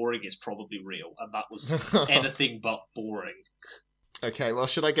too boring, it's probably real, and that was anything but boring. Okay, well,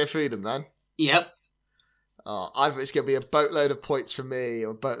 should I go through them then? Yep. Either it's going to be a boatload of points for me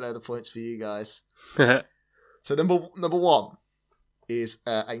or a boatload of points for you guys. So number one is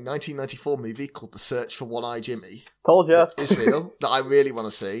a 1994 movie called The Search for One Eye Jimmy. Told ya. That is real, that I really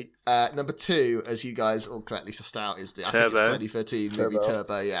want to see. Number two, as you guys all correctly sussed out, is the I think it's Turbo. 2013 movie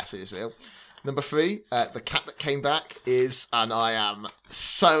Turbo. Yes, it is real. Number three, The Cat That Came Back is, and I am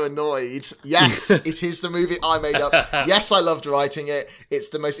so annoyed. Yes, it is the movie I made up. Yes, I loved writing it. It's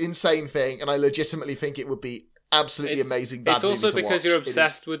the most insane thing, and I legitimately think it would be absolutely amazing. Bad It's also movie to because watch. you're It is-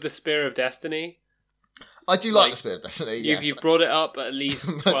 obsessed with the Spear of Destiny. I do like like, the Spirit of Destiny. You've, Yes. you've brought it up at least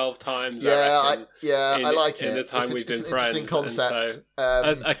 12 times. I reckon, I like it. in the time It's we've been an interesting friends, and concept.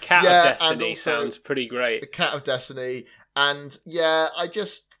 As a Cat yeah, of and Destiny also- sounds pretty great. The Cat of Destiny, and yeah, I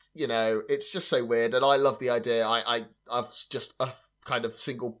just, it's just so weird, and I love the idea. I've just a kind of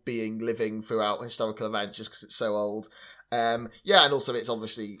single being living throughout historical events just because it's so old. And also it's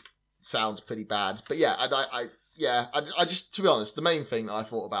obviously sounds pretty bad, but yeah, I just, to be honest, the main thing that I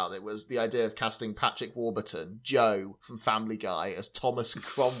thought about it was the idea of casting Patrick Warburton, Joe from Family Guy, as Thomas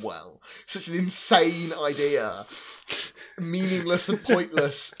Cromwell. Such an insane idea. Meaningless and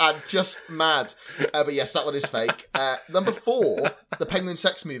pointless and just mad. But yes, that one is fake. Number four, the Penguin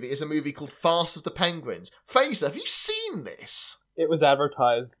Sex movie, is a movie called Farce of the Penguins. Fraser, have you seen this? It was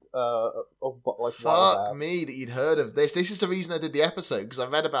advertised like while Fuck back. me that you'd heard of this. This is the reason I did the episode, because I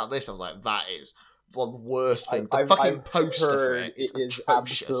read about this. I was like, that is one of the worst things. The fucking poster for heard it is it is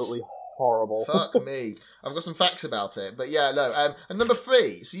atrocious. absolutely horrible. Fuck me. I've got some facts about it. But yeah, no. And number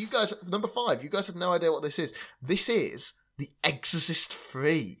three, so you guys, number five, you guys have no idea what this is. This is The Exorcist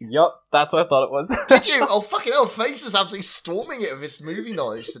 3. Yup, that's what I thought it was. Did you? Oh, fucking hell. Fraser's absolutely storming it with his movie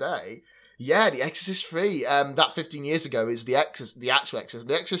knowledge today. Yeah, The Exorcist 3. That 15 years ago is the actual Exorcist.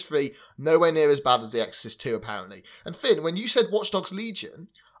 The Exorcist 3, nowhere near as bad as The Exorcist 2, apparently. And Finn, when you said Watch Dogs Legion,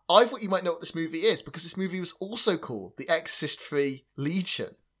 I thought you might know what this movie is, because this movie was also called The Exorcist 3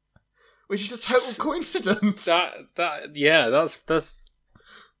 Legion. Which is a total coincidence. That's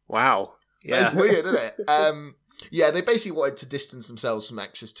wow. Yeah. That's weird, isn't it? Yeah, they basically wanted to distance themselves from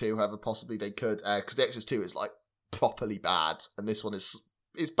Exorcist 2, however possibly they could, because the Exorcist 2 is, like, properly bad, and this one is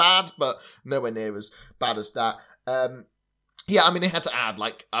bad, but nowhere near as bad as that. Yeah, I mean, they had to add,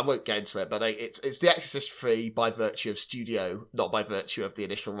 like, I won't get into it, but it's The Exorcist 3 by virtue of studio, not by virtue of the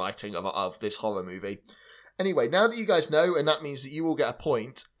initial writing of this horror movie. Anyway, now that you guys know, and that means that you all get a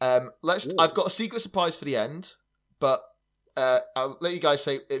point, I've got a secret surprise for the end, but I'll let you guys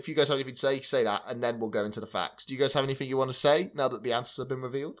say, if you guys have anything to say that, and then we'll go into the facts. Do you guys have anything you want to say now that the answers have been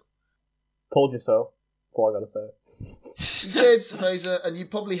revealed? Told you so. That's all I gotta say. You did, Fraser, and you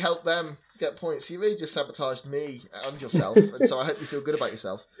probably helped them get points. You really just sabotaged me and yourself, and so I hope you feel good about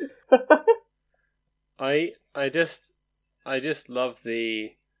yourself. I just I just love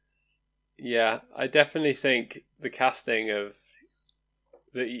the. Yeah, I definitely think the casting of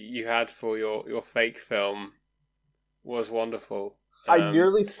that you had for your fake film was wonderful. I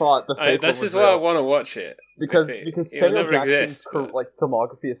nearly thought the fake this one was is why I real. want to watch it Because It'll Samuel never Jackson's exist, but- like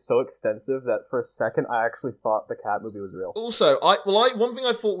filmography is so extensive that for a second I actually thought the cat movie was real. Also, one thing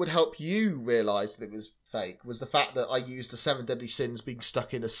I thought would help you realise that it was fake was the fact that I used the 7 Deadly Sins being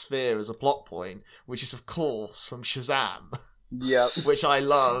stuck in a sphere as a plot point, which is of course from Shazam. Yeah, Which I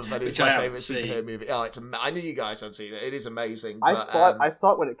love, and it's Which I my haven't favourite superhero movie. Oh, I knew you guys hadn't seen it. It is amazing. I but, saw it. I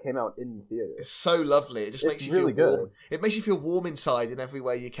saw it when it came out in the theater. It's so lovely. It just It's makes you really feel warm. good. It makes you feel warm inside in every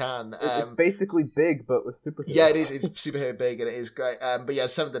way you can. It's basically Big, but with superheroes. Yeah, it is. It's superhero big, and it is great. But yeah,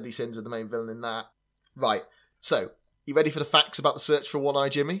 7 Deadly Sins are the main villain in that. Right. So, you ready for the facts about the search for One-Eye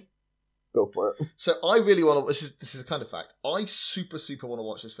Jimmy? Go for it. So I really want to. This is a kind of fact. I super want to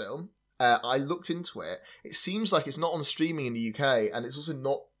watch this film. I looked into it. It seems like it's not on streaming in the UK, and it's also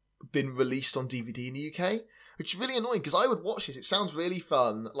not been released on DVD in the UK, which is really annoying because I would watch this. It sounds really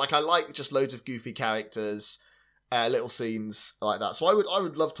fun. Like I like just loads of goofy characters, little scenes like that. So I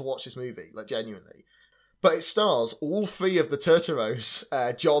would love to watch this movie, like genuinely. But it stars all 3 of the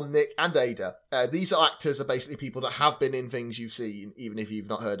Turturros, John, Nick, and Ada. These actors are basically people that have been in things you've seen, even if you've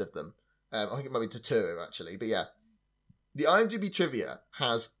not heard of them. I think it might be Turturro, actually, but yeah. The IMDb trivia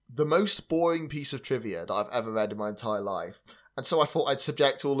has the most boring piece of trivia that I've ever read in my entire life, and so I thought I'd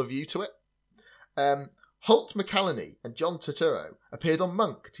subject all of you to it. Holt McCallany and John Turturro appeared on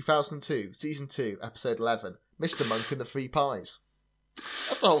Monk 2002, Season 2, Episode 11, Mr. Monk and the Three Pies.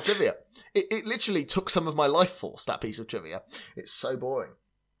 That's the whole trivia. It literally took some of my life force, that piece of trivia. It's so boring.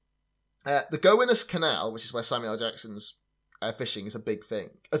 The Gowanus Canal, which is where Samuel L. Jackson's fishing, is a big thing,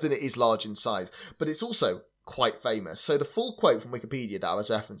 as in it is large in size, but it's also quite famous. So the full quote from Wikipedia that I was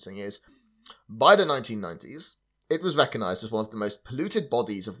referencing is, by the 1990s, it was recognised as one of the most polluted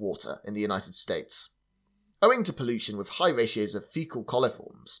bodies of water in the United States. Owing to pollution with high ratios of fecal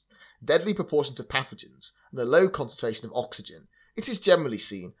coliforms, deadly proportions of pathogens, and a low concentration of oxygen, it is generally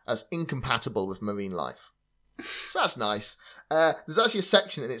seen as incompatible with marine life. So that's nice. There's actually a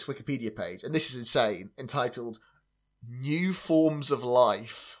section in its Wikipedia page, and this is insane, entitled New Forms of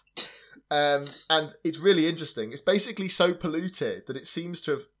Life. And it's really interesting. It's basically so polluted that it seems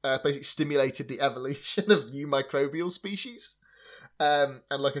to have basically stimulated the evolution of new microbial species. And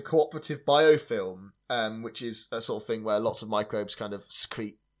like a cooperative biofilm, which is a sort of thing where lots of microbes kind of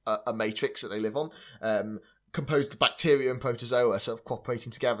secrete a matrix that they live on, composed of bacteria and protozoa sort of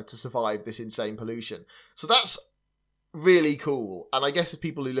cooperating together to survive this insane pollution. So that's really cool. And I guess if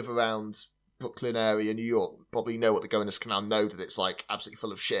people who live around Brooklyn area, New York, probably know what the Gowanus Canal, know that it's like absolutely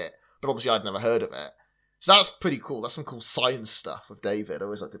full of shit. But obviously I'd never heard of it. So that's pretty cool. That's some cool science stuff with David. I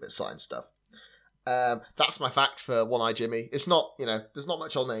always liked a bit of science stuff. That's my fact for One-Eye Jimmy. It's not, there's not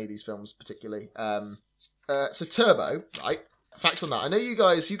much on any of these films particularly. So Turbo, right? Facts on that. I know you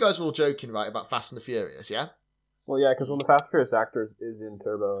guys were all joking, right, about Fast and the Furious, yeah? Well, yeah, because when the Fast and Furious actors is in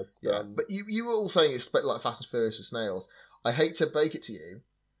Turbo, it's But you were all saying it's like Fast and Furious with snails. I hate to break it to you,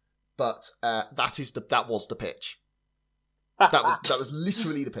 but that was the pitch. That was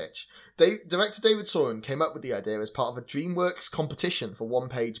literally the pitch. Director David Soren came up with the idea as part of a DreamWorks competition for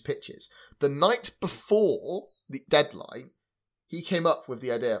one-page pitches. The night before the deadline, he came up with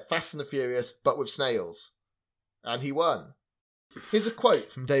the idea, Fast and the Furious, but with snails. And he won. Here's a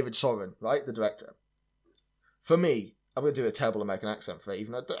quote from David Soren, right, the director. For me, I'm going to do a terrible American accent for it,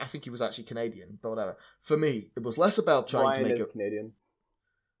 even though I think he was actually Canadian, but whatever. For me, it was less about trying to make is Canadian.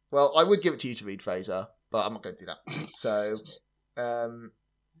 Well, I would give it to you to read, Fraser, but I'm not going to do that. So,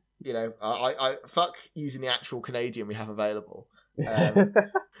 I fuck using the actual Canadian we have available.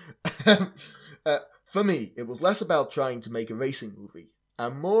 For me, it was less about trying to make a racing movie,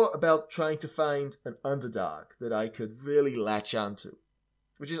 and more about trying to find an underdog that I could really latch onto.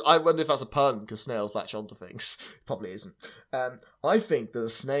 Which is, I wonder if that's a pun, because snails latch onto things. Probably isn't. I think that a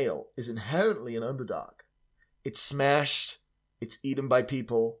snail is inherently an underdog. It's smashed, it's eaten by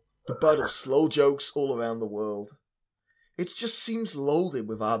people, the butt of slow jokes all around the world. It just seems loaded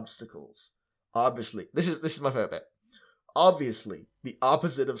with obstacles. Obviously, this is my favourite bit. Obviously, the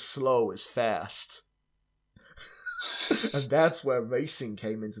opposite of slow is fast. And that's where racing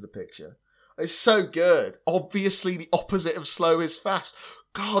came into the picture. It's so good. Obviously, the opposite of slow is fast.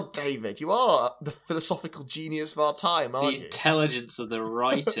 God, David, you are the philosophical genius of our time, aren't you? The intelligence of the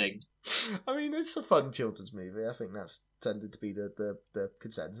writing. I mean, it's a fun children's movie. I think that's tended to be the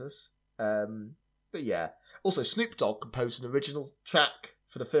consensus. But yeah. Also, Snoop Dogg composed an original track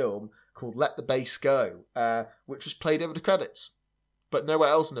for the film called Let the Bass Go, which was played over the credits. But nowhere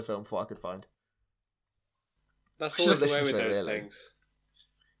else in the film, from what I could find. That's I should have always the way listened with to it, those really. things.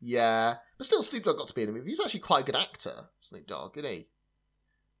 Yeah, but still, Snoop Dogg got to be in a movie. He's actually quite a good actor, Snoop Dogg, isn't he?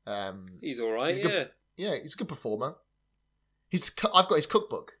 He's all right. he's a Yeah. good- Yeah, he's a good performer. I've got his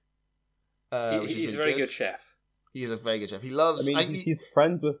cookbook. Which is He's really a very good chef. He is a very good chef. He I loves. mean, he's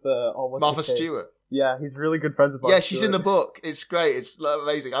friends with what's Martha her face? Stewart. Yeah, he's really good friends with Martha Yeah, she's in the Stewart. book. It's great. It's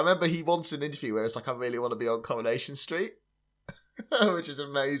amazing. I remember he wants an interview where it's like, I really want to be on Coronation Street, which is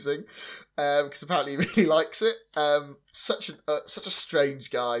amazing because apparently he really likes it. Such a strange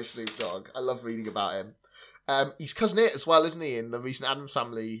guy, Snoop Dogg. I love reading about him. He's Cousin It as well, isn't he? In the recent Addams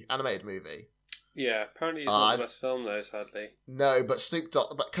Family animated movie. Yeah, apparently it's not the best film though, sadly. No, but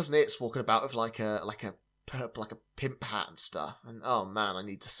Cousin It's walking about with like a pimp hat and stuff. And oh man, I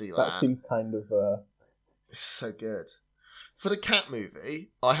need to see that. That seems kind of. It's so good. For the Cat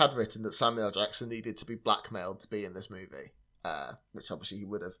movie, I had written that Samuel L. Jackson needed to be blackmailed to be in this movie, which obviously he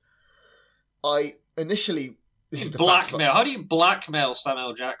would have. I initially this is the facts, Blackmail. How do you blackmail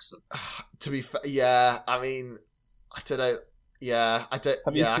Samuel Jackson? to be fair, yeah, I mean, I don't know. Yeah, I don't.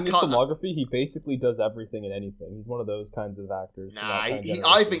 Have you yeah, seen I his can't. filmography? He basically does everything and anything. He's one of those kinds of actors. from Nah, that kind of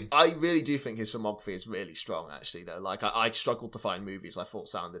I generation. really do think his filmography is really strong. Actually, though, like I struggled to find movies I thought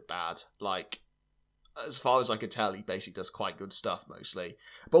sounded bad. Like, as far as I could tell, he basically does quite good stuff mostly.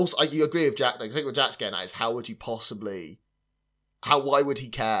 But also, you agree with Jack. Like, I think what Jack's getting at is how would you possibly? Why would he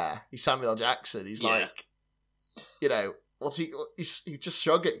care? He's Samuel L. Jackson. He's Yeah. like, you know, what's he? He just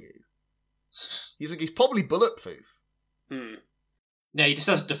shrug at you. He's probably bulletproof. Hmm. No, he just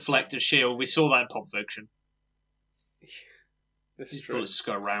has a deflector shield. We saw that in Pulp Fiction. This is His true. bullets just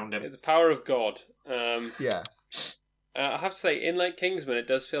go around him. It's the power of God. Yeah. I have to say, in like Kingsman, it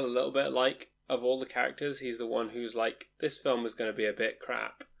does feel a little bit like, of all the characters, he's the one who's like, this film is going to be a bit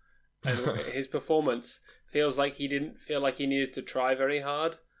crap. And his performance feels like he didn't feel like he needed to try very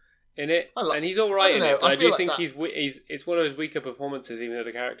hard in it. And he's all right in it, but I do think it's one of his weaker performances, even though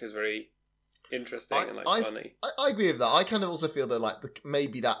the character is very interesting and funny. I agree with that. I kind of also feel that like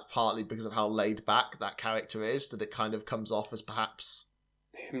maybe that's partly because of how laid back that character is, that it kind of comes off as perhaps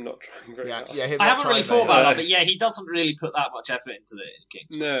him not trying very hard. him I not haven't really trying thought very about hard. that, but yeah, he doesn't really put that much effort into the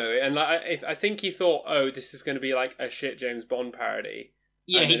Kingsman. No, and like, I think he thought, oh, this is going to be like a shit James Bond parody.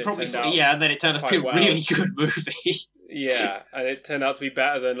 Yeah, And he then it probably turned thought, out yeah, and then it turned out to be a quite really good movie. Yeah, and it turned out to be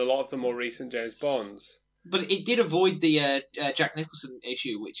better than a lot of the more recent James Bonds. But it did avoid the Jack Nicholson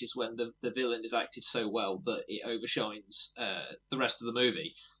issue, which is when the villain is acted so well that it overshines the rest of the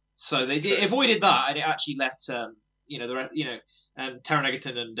movie. So they avoided that, and it actually let Taron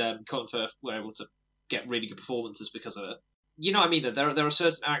Egerton and Colin Firth were able to get really good performances because of it. You know what I mean? That there are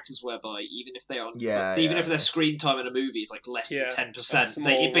certain actors whereby even if they aren't, if their screen time in a movie is like less than 10%,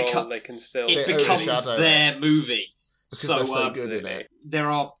 they can still it becomes their movie. Because they're so good in it. There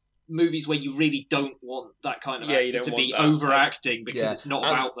are movies where you really don't want that kind of actor to be overacting because it's not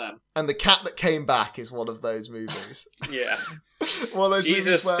about them. And The Cat That Came Back is one of those movies. Yeah. One of those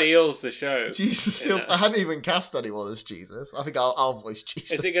Jesus movies steals the show. Jesus steals. I hadn't even cast anyone as Jesus. I think I'll voice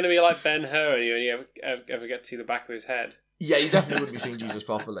Jesus. Is it going to be like Ben-Hur and you only ever get to see the back of his head? Yeah, you definitely wouldn't be seeing Jesus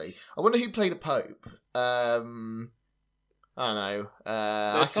properly. I wonder who played a Pope. I don't know.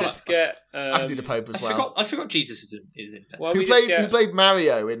 Let's just get. I can do the Pope as well. I forgot Jesus is in there. Well, who played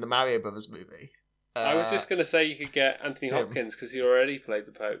Mario in the Mario Brothers movie? I was just going to say you could get Anthony Hopkins because he already played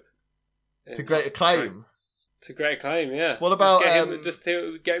the Pope. To great acclaim. To great acclaim, yeah. What about just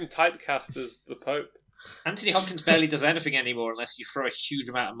to get him typecast as the Pope? Anthony Hopkins barely does anything anymore unless you throw a huge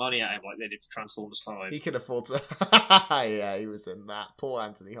amount of money at him like they did for Transformers 5. He can afford to. Yeah, he was in that. Poor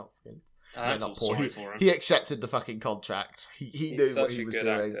Anthony Hopkins. I not feel poor. sorry for him. He accepted the fucking contract. He knew what he was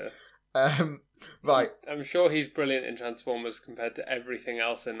doing. Actor. Right. I'm sure he's brilliant in Transformers compared to everything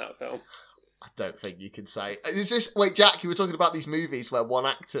else in that film. I don't think you can say. Is this? Wait, Jack, you were talking about these movies where one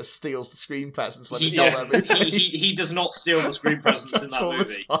actor steals the screen presence when he does not steal the screen presence in that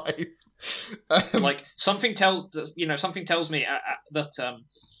movie. Like something tells me that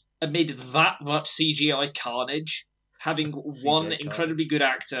amid that much CGI carnage, having one incredibly good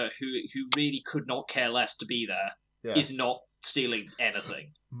actor who really could not care less to be there is not stealing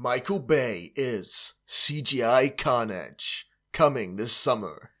anything. Michael Bay is CGI carnage coming this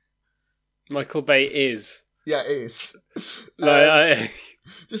summer. Michael Bay is. Yeah, it is.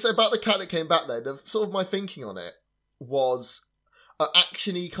 Just about The Cat That Came Back, though, the sort of my thinking on it was an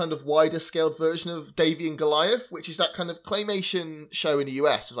actiony kind of wider scaled version of Davey and Goliath, which is that kind of claymation show in the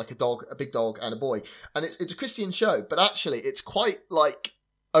US with like a big dog and a boy. And it's a Christian show, but actually it's quite like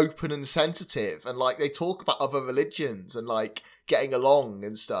open and sensitive, and like they talk about other religions and like getting along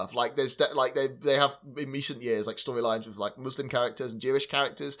and stuff. Like there's like they have in recent years like storylines with like Muslim characters and Jewish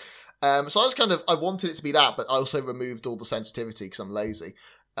characters. So I wanted it to be that, but I also removed all the sensitivity because I'm lazy.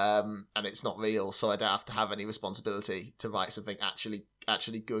 And it's not real, so I don't have to have any responsibility to write something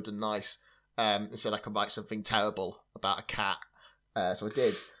actually good and nice. Instead I can write something terrible about a cat. So I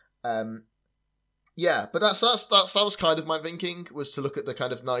did. Yeah, but that was kind of my thinking, was to look at the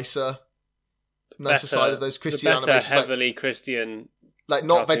kind of nicer side of those Christian animations. Heavily Christian, like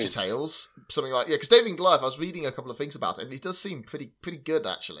not cartoons. VeggieTales, something like, because David and Goliath, I was reading a couple of things about it, and it does seem pretty good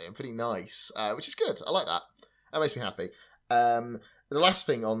actually, and pretty nice, which is good. I like that. That makes me happy. The last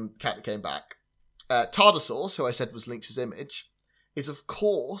thing on Cat that came back, Tardosaurus, who I said was Lynx's image, is of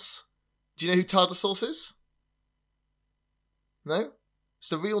course. Do you know who Tardosaurus is? No, it's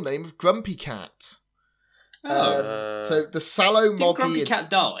the real name of Grumpy Cat. So the Did Grumpy Salomoggian, Cat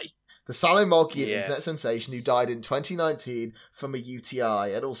die? the Salomoggian Yes. internet sensation who died in 2019 from a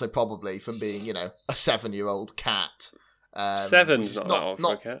UTI, and also probably from being, a 7-year-old cat. 7's which is not that old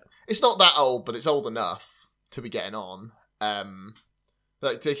for a cat. It's not that old, but it's old enough to be getting on.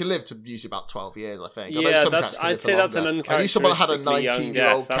 Like they can live to usually about 12 years, I think. I know Yeah, some cats can live I'd for say that's an longer. I knew someone had a uncharacteristically young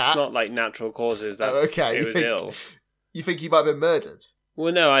 19-year-old death. cat. That's not like natural causes. That's, okay. It was ill. You think he might have been murdered?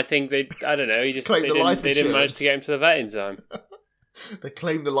 Well, no, I think I don't know. He just they Claimed the life didn't manage insurance. to get him to the vet in time. They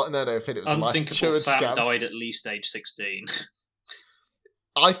claimed a lot. No, I think it was a life Unsinkable insurance Sam scam. died at least age 16.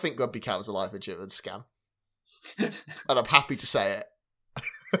 I think Grumpy Cat was a life insurance scam. And I'm happy to say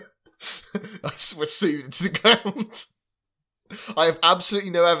it. We're sued into the ground. I have absolutely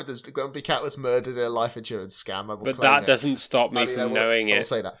no evidence that Grumpy Cat was murdered in a life insurance scam. I will But claim that it. doesn't stop me from knowing I will it.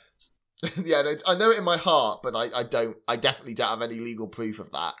 say that. Yeah, no, I know it in my heart, but I don't. I definitely don't have any legal proof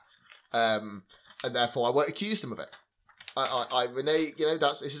of that, and therefore I won't accuse them of it. Renee,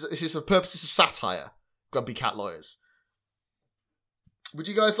 this is for purposes of satire. Grumpy Cat lawyers. Would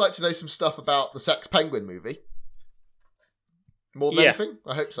you guys like to know some stuff about the Sex Penguin movie? More than Yeah. anything,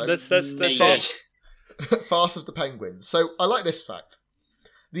 I hope so. Let's Maybe. hear. Farce of the Penguins. So I like this fact.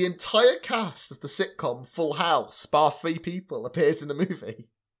 The entire cast of the sitcom Full House, bar 3 people, appears in the movie.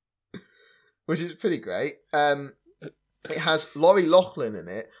 Which is pretty great. It has Laurie Loughlin in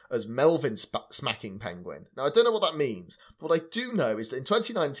it as Melvin Smacking Penguin. Now, I don't know what that means, but what I do know is that in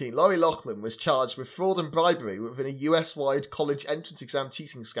 2019, Laurie Loughlin was charged with fraud and bribery within a US-wide college entrance exam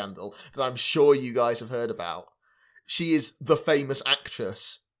cheating scandal that I'm sure you guys have heard about. She is the famous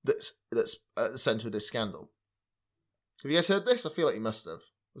actress that's at the centre of this scandal. Have you guys heard this? I feel like you must have.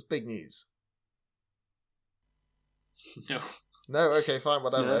 It was big news. No. No, okay, fine,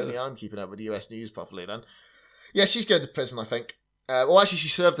 whatever. No. Only I'm keeping up with the US news properly then. Yeah, she's going to prison, I think. Well, actually, she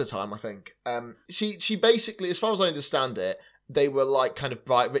served her time, I think. She basically, as far as I understand it, they were like kind of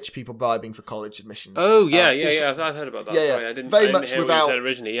rich people bribing for college admissions. Oh yeah, also- I've heard about that. Yeah, yeah. Sorry, I didn't Very hear much what without- you said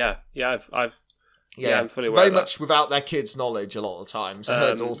originally. Yeah, I'm fully aware very of that. much without their kids' knowledge a lot of the time. So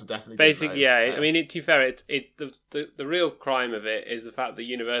her daughter definitely. Basically, didn't know. yeah. I mean, to be fair, the real crime of it is the fact that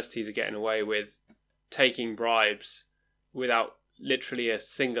universities are getting away with taking bribes without literally a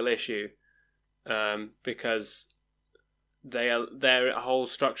single issue, because their whole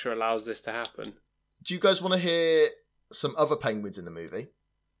structure allows this to happen. Do you guys want to hear some other penguins in the movie?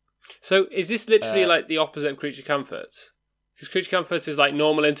 So, is this literally like the opposite of Creature Comforts? Because Creature Comforts is like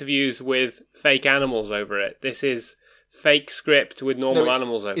normal interviews with fake animals over it. This is fake script with normal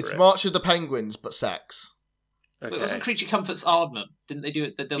animals over It's it. March of the Penguins, but sex. Okay. It wasn't Creature Comforts Aardman. Didn't they do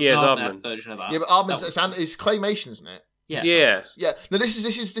it? There was Yeah, an it's Aardman Aardman. version of that. Yeah, but That Aardman's it's claymation, isn't it? Yeah. Yeah. Yeah. No, this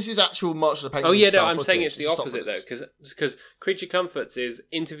is actual March of the Penguins. Oh yeah, no, style I'm saying footage. it's the Just stop opposite with though, because Creature Comforts is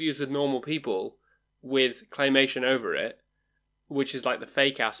interviews with normal people with claymation over it, which is like the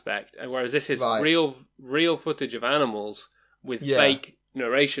fake aspect, and whereas this is Right. real footage of animals with Yeah. fake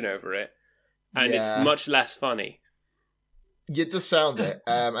narration over it, and Yeah. it's much less funny. Yeah, it does sound it,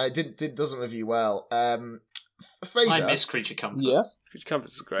 and it doesn't review well. Fraser, I miss Creature Comforts. Yeah. Creature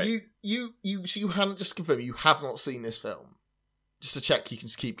Comforts is great. so you haven't, just to confirm, you have not seen this film. Just to check, you can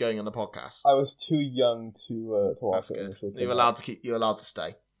just keep going on the podcast. I was too young to watch That's it. good. initially came You're out. allowed to keep. You're allowed to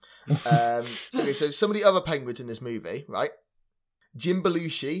stay. Okay, so some of the other penguins in this movie, right? Jim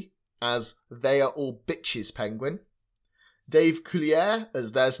Belushi as They Are All Bitches Penguin. Dave Coulier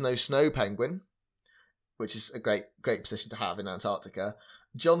as There's No Snow Penguin, which is a great position to have in Antarctica.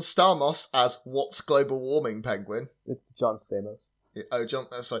 John Stamos as What's Global Warming Penguin. It's John Stamos.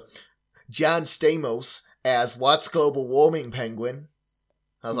 Sorry. John Stamos as What's Global Warming Penguin.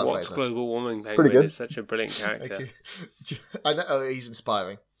 How's that, What's Fraser? Global Warming Pretty Penguin good. is such a brilliant character. Okay. I know, he's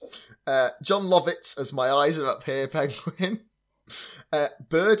inspiring. John Lovitz as My Eyes Are Up Here Penguin.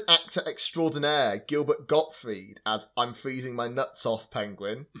 Bird actor extraordinaire Gilbert Gottfried as I'm Freezing My Nuts Off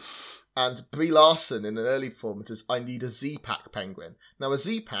Penguin. And Brie Larson in an early performance is I need a Z-Pack penguin. Now, a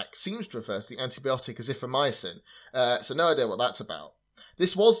Z-Pack seems to refer to the antibiotic azithromycin, so no idea what that's about.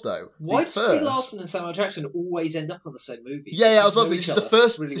 This was, though, Why the does first... Brie Larson and Samuel Jackson always end up on the same movie? Yeah, I was about to say, this is the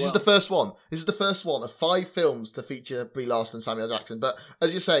first. Really This well. is the first one. This is the first one of 5 films to feature Brie Larson and Samuel Jackson. But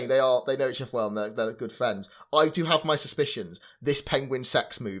as you're saying, they know each other well and they're good friends. I do have my suspicions. This penguin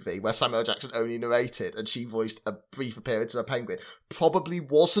sex movie, where Samuel Jackson only narrated and she voiced a brief appearance of a penguin, probably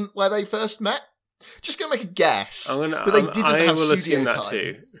wasn't where they first met. Just gonna make a guess. I have will studio assume that time.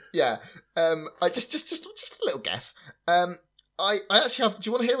 too. Yeah. I just a little guess. I actually have. Do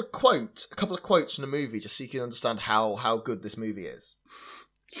you want to hear a couple of quotes from the movie, just so you can understand how good this movie is?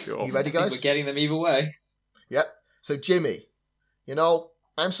 Sure. You ready, I think guys? we're getting them either way. Yep. So Jimmy,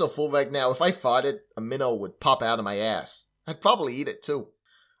 I'm so full right now. If I farted, a minnow would pop out of my ass. I'd probably eat it too.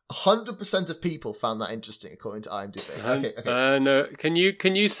 100% of people found that interesting, according to IMDb. Okay. No. Can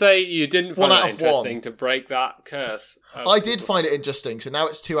you say you didn't find One out that of interesting one. to break that curse? I did find it interesting, so now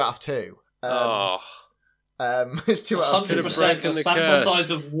it's 2 out of 2. It's 2 out of 2. 100% a the sample curse. size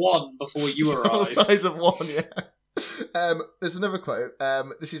of 1 before you Sample arrived. size of 1, yeah. There's another quote.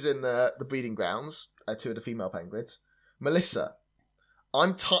 This is in the breeding grounds. 2 of the female penguins. Melissa,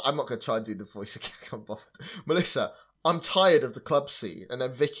 I'm not going to try and do the voice again. I can't bother. Melissa, I'm tired of the club scene. And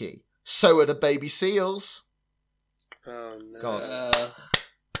then Vicky, so are the baby seals. Oh no. God.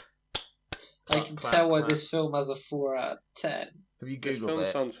 I can tell why this film has a 4 out of 10. Have you This googled film it?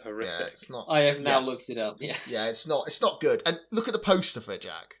 sounds Yeah, horrific. it's not. I have now Yeah. looked it up. Yes. Yeah, it's not good. And look at the poster for it,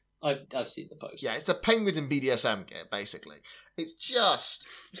 Jack. I've seen the post. Yeah, it's the penguin and BDSM gear, basically. It just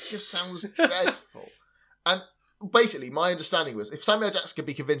sounds dreadful. And basically, my understanding was if Samuel Jackson could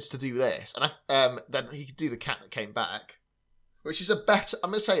be convinced to do this, and then he could do The Cat That Came Back, which is a better.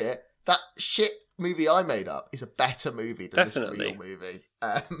 I'm gonna say it. That shit movie I made up is a better movie than Definitely. this real movie.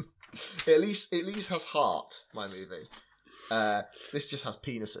 It at least has heart. My movie. This just has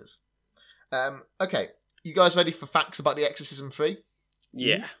penises. Okay, you guys ready for facts about The Exorcism 3?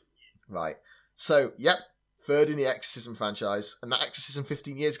 Yeah. Right. So, yep, third in the Exorcism franchise, and that Exorcism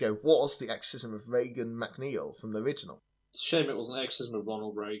 15 years ago was the Exorcism of Reagan McNeil from the original. It's a shame it was an exorcism of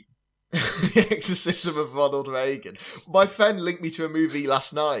Ronald Reagan. The Exorcism of Ronald Reagan. My friend linked me to a movie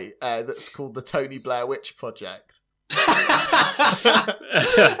last night that's called The Tony Blair Witch Project.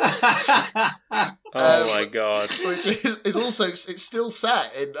 Oh my god. Which is also, it's still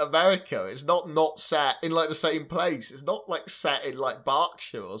set in America. It's not set in like the same place. It's not like set in like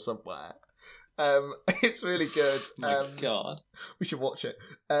Berkshire or somewhere. It's really good. God. We should watch it.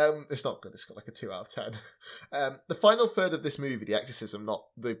 It's not good. It's got like a 2 out of 10. The final third of this movie, The Exorcism, not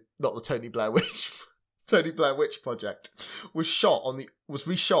the Tony Blair Witch Project, was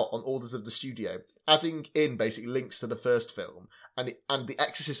reshot on orders of the studio, adding in basically links to the first film and the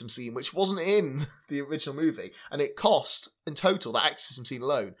exorcism scene, which wasn't in the original movie, and it cost in total, that exorcism scene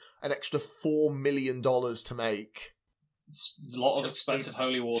alone, an extra $4 million to make. It's a lot of Just expensive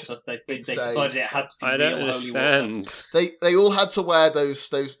holy water. They insane. decided it had to be I real don't holy understand. water. They all had to wear those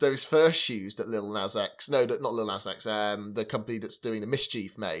first shoes that Lil Nas X, no, not Lil Nas X, the company that's doing the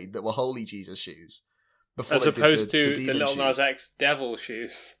Mischief made, that were Holy Jesus shoes. Before As they did opposed to the demon Lil Nas shoes. X devil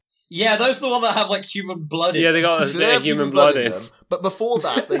shoes. Yeah, those are the ones that have like human blood in Yeah, they them. got So a they bit have of human blood in. them, but before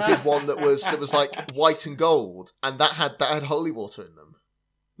that, they did one that was like white and gold, and that had holy water in them.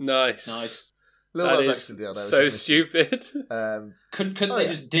 Nice. Nice. Lil That Nas is X did the other. so stupid. Couldn't Oh, they yeah.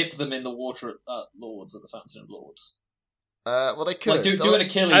 just dip them in the water at Lords, at the Fountain of Lords? Well, they could. Like doing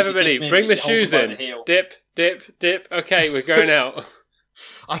Achilles. Everybody, you dip bring in, the you hold shoes them by in. the heel. Dip, dip, dip. Okay, we're going out.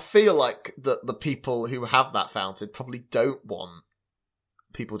 I feel like the people who have that fountain probably don't want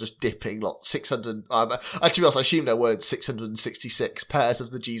people just dipping like 600. Actually, I assume there weren't 666 pairs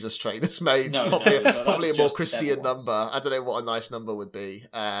of the Jesus trainers made. No, probably no, that probably was a more just the Christian devil ones. number. I don't know what a nice number would be.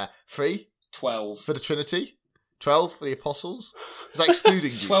 3 12. for the Trinity, 12 for the Apostles. Is that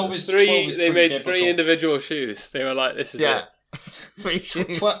excluding Jesus? 12 is Three. 12 is They pretty made 3 biblical. individual shoes. They were like, "This is Yeah.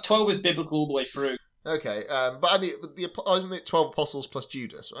 it." 12 is biblical all the way through. Okay, but isn't it 12 apostles plus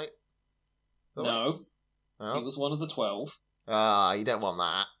Judas, right? No, he Oh. was one of the 12. Ah, you don't want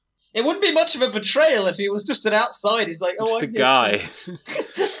that. It wouldn't be much of a betrayal if he was just an outside. He's like, oh, Just a I'm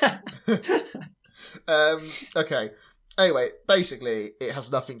guy. Okay. Anyway, basically, it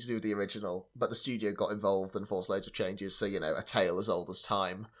has nothing to do with the original, but the studio got involved and forced loads of changes, so, a tale as old as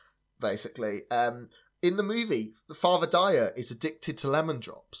time, basically. In the movie, Father Dyer is addicted to lemon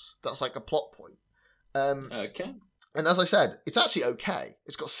drops. That's like a plot point. Okay. And as I said, it's actually okay.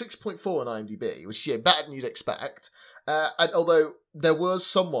 It's got 6.4 on IMDb, which is better than you'd expect. And although there was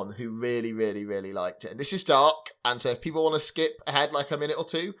someone who really, really, really liked it, and this is dark, and so if people want to skip ahead like a minute or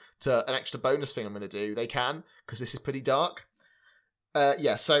two to an extra bonus thing I'm going to do, they can, because this is pretty dark.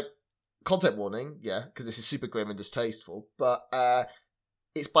 So content warning, because this is super grim and distasteful, but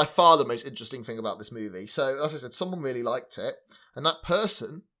it's by far the most interesting thing about this movie. So, as I said, someone really liked it, and that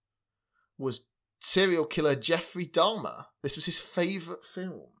person was serial killer Jeffrey Dahmer. This was his favourite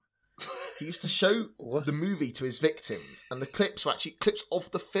film. He used to show the movie to his victims, and the clips were actually clips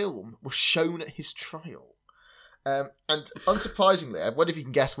of the film were shown at his trial. And unsurprisingly, I wonder if you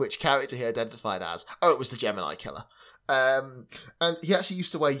can guess which character he identified as. Oh, it was the Gemini Killer. And he actually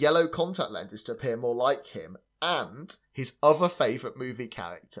used to wear yellow contact lenses to appear more like him. And his other favourite movie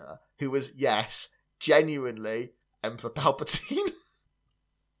character, who was, yes, genuinely Emperor Palpatine.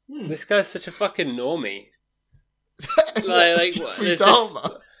 This guy's such a fucking normie. like what? Jeffrey There's this-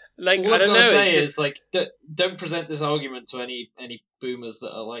 Dahmer. Like, All I I've don't got know. to say It's is just like, don't present this argument to any boomers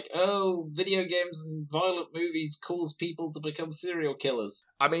that are like, oh, video games and violent movies cause people to become serial killers.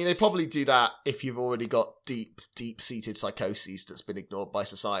 I mean, they probably do that if you've already got deep-seated psychoses that's been ignored by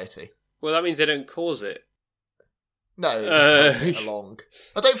society. well, that means they don't cause it. No, it just helps it along.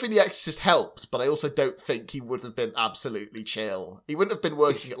 I don't think The Exorcist helped, but I also don't think he would have been absolutely chill. He wouldn't have been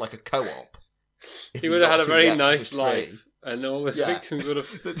working at like a co-op. if He he'd would have not had a seen very The nice Exorcist life, 3. and all his Yeah. victims would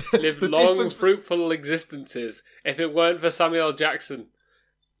have The lived long, difference- fruitful existences if it weren't for Samuel L. Jackson.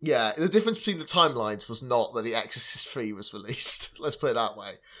 Yeah, the difference between the timelines was not that The Exorcist 3 was released. Let's put it that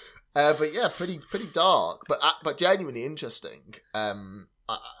way. But yeah, pretty dark, but genuinely interesting.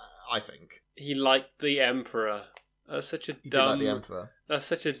 I think He liked the Emperor. That's such a he did like dumb. the Emperor. That's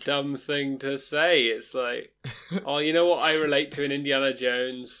such a dumb thing to say. It's like, oh, you know what I relate to in Indiana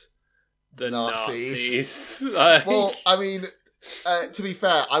Jones? The Nazis. Nazis. Like, Well, I mean, to be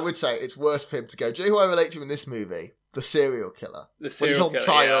fair, I would say it's worse for him to go. Do you know who I relate to in this movie? The serial killer. the When he's serial on killer,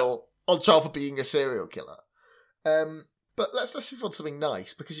 trial, for being a serial killer. But let's move on to something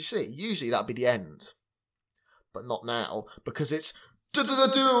nice, because you see, usually that'd be the end, but not now, because it's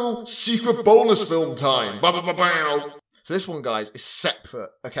secret bonus film time. So this one, guys, is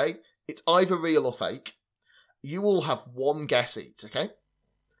separate. Okay, it's either real or fake. You all have one guess each. Okay.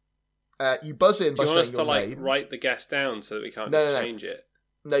 You buzz in Do by you want us saying to your like name. write the guess down so that we can't No, just no, no. change it?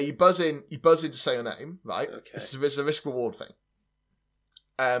 No, you buzz in to say your name, right? Okay. This is a risk reward thing.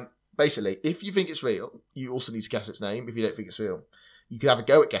 Basically, if you think it's real, you also need to guess its name. If you don't think it's real, you can have a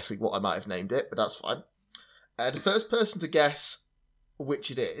go at guessing what I might have named it, but that's fine. The first person to guess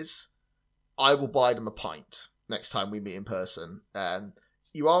which it is, I will buy them a pint next time we meet in person.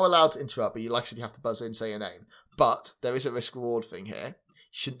 You are allowed to interrupt, but like I said, you have to buzz in, say your name. But there is a risk reward thing here.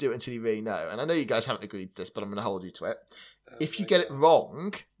 You shouldn't do it until you really know. And I know you guys haven't agreed to this, but I'm going to hold you to it. If you get it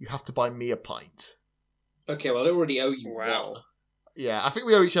wrong, you have to buy me a pint. Okay, well, I already owe you Wow. one. Yeah, I think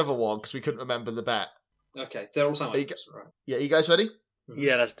we owe each other one because we couldn't remember the bet. Okay, they're all sound Are you like this, right? Yeah, you guys ready?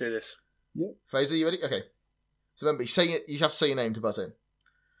 Yeah, let's do this. Fraser, you ready? Okay. So remember, you have to say your name to buzz in.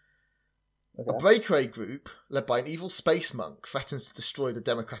 A Okay. breakaway group led by an evil space monk threatens to destroy the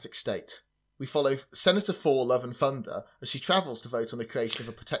democratic state. We follow Senator For Love and Thunder as she travels to vote on the creation of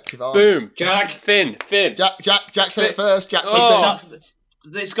a protective army. Boom! Jack! Finn! Jack said it first. Jack, Oh.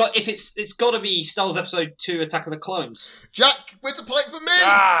 It's got to be Star Wars Episode 2: Attack of the Clones. Jack wins a pint for me.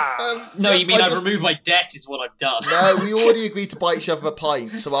 Ah! No, yeah, you mean I I've just- removed my debt? Is what I've done. No, we already agreed to buy each other a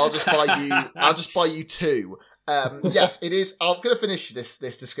pint, so I'll just buy you. I'll just buy you two. Yes, it is. I'm gonna finish this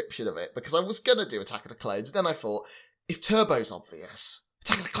description of it because I was gonna do Attack of the Clones. Then I thought, if Turbo's obvious,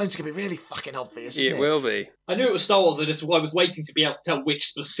 Attack of the Clones is gonna be really fucking obvious. Isn't It will be. I knew it was Star Wars. I was waiting to be able to tell which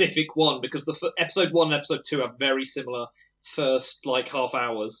specific one because the Episode 1 and Episode 2 have very similar first half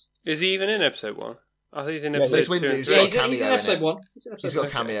hours. Is he even in episode 1? I think he's in Yeah, episode he's 2 and Windows. 3. Yeah, he's in cameo in Episode it. 1. He's in He's Episode got 1.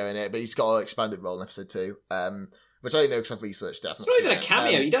 a cameo in it, but he's got an expanded role in episode 2. Which I only know because I've researched it. I've It's not not seen even a it.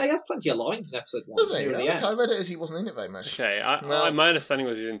 cameo. He has plenty of lines in Episode 1. Doesn't he? near the Okay, end. I read it as he wasn't in it very much. Okay, Well- my understanding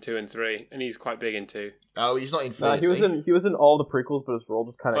was he's in 2 and 3, and he's quite big in 2. Oh, he's not in 3. Nah, is he was in all the prequels, but his role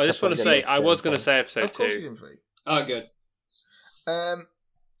just kind of. I just want to say, I was going to say episode Of course 2. he's in 3. Oh, good.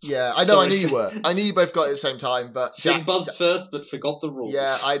 Yeah, I know. I Sorry. knew you were. I knew you both got it at the same time, but Finn buzzed first, but forgot the rules.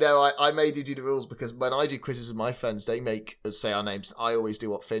 Yeah, I know. I made you do the rules because when I do quizzes with my friends, they make us say our names. I always do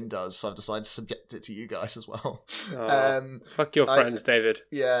what Finn does, so I've decided to subject it to you guys as well. Oh, fuck your I- friends, David.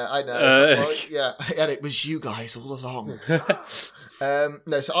 Yeah, I know. Well, yeah, and it was you guys all along.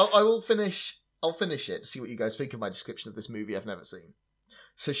 No, so I will finish. I'll finish it to see what you guys think of my description of this movie I've never seen.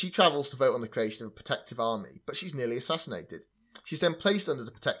 So she travels to vote on the creation of a protective army, but she's nearly assassinated. She's then placed under the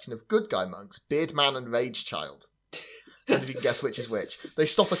protection of good guy monks, Beardman and Rage Child. And if you can guess which is which. They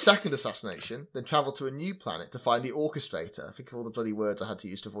stop a second assassination, then travel to a new planet to find the orchestrator. Think of all the bloody words I had to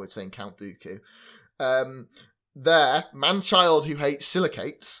use to avoid saying Count Dooku. There, man-child who hates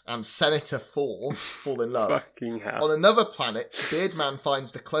silicates and Senator 4 fall in love. Fucking hell. On another planet, Beardman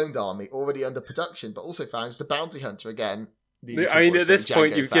finds the cloned army already under production, but also finds the bounty hunter again. I mean, at this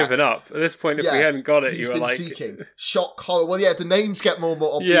point, you've given up. At this point, if we hadn't got it, he's you were been like... seeking. Shock, horror. Well, yeah, the names get more and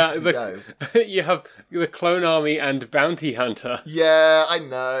more obvious as we go. You have the clone army and bounty hunter. Yeah, I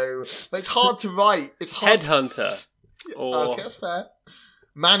know. But it's hard to write. It's hard Headhunter. Or... Okay, that's fair.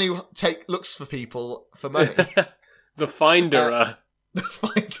 Man who looks for people for money. The Finderer. The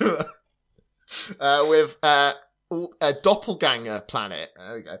Finderer. With a doppelganger planet.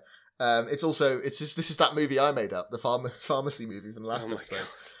 There we go. This is that movie I made up, the pharmacy movie from the last episode.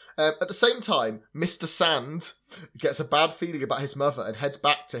 At the same time, Mr. Sand gets a bad feeling about his mother and heads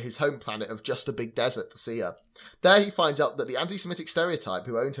back to his home planet of Just a Big Desert to see her. There he finds out that the anti-Semitic stereotype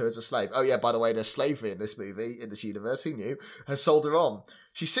who owned her as a slave, oh yeah, by the way, there's slavery in this movie, in this universe, who knew, has sold her on.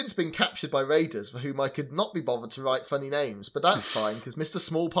 She's since been captured by raiders for whom I could not be bothered to write funny names, but that's fine, because Mr.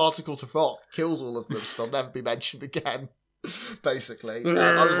 Small Particles of Rock kills all of them, so they'll never be mentioned again. Basically,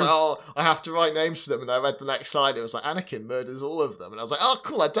 I was like, oh, I have to write names for them, and I read the next slide. It was like Anakin murders all of them, and I was like, oh,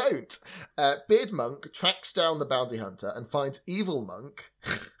 cool, I don't. Beard Monk tracks down the bounty hunter and finds Evil Monk,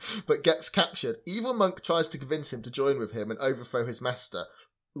 but gets captured. Evil Monk tries to convince him to join with him and overthrow his master,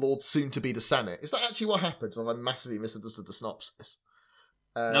 Lord soon to be the Senate. Is that actually what happens? Or have I massively misunderstood the synopsis?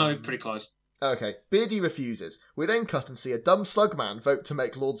 No, pretty close. Okay, Beardy refuses. We then cut and see a dumb slug man vote to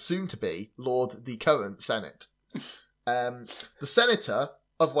make Lord soon to be Lord the current Senate. The senator,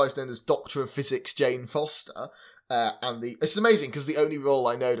 otherwise known as Doctor of Physics Jane Foster, it's amazing because the only role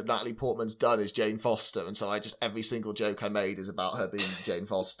I know that Natalie Portman's done is Jane Foster, and so every single joke I made is about her being Jane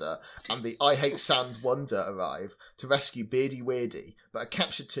Foster. And the I Hate Sand Wonder arrive to rescue Beardy Weirdy, but are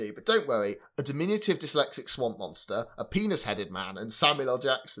captured too. But don't worry, a diminutive dyslexic swamp monster, a penis-headed man, and Samuel L.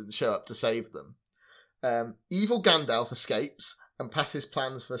 Jackson show up to save them. Evil Gandalf escapes and passes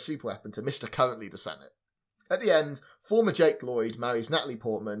plans for a superweapon to Mr. Currently the Senate. At the end, former Jake Lloyd marries Natalie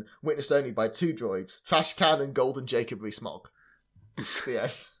Portman, witnessed only by 2 droids, Trash Can and Golden Jacob Rees-Mogg. The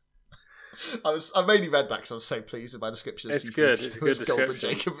end. I mainly read that because I was so pleased with my description of It's good. It's a good Golden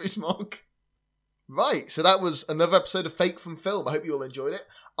description. Jacob Rees-Mogg. Right, so that was another episode of Fake from Film. I hope you all enjoyed it.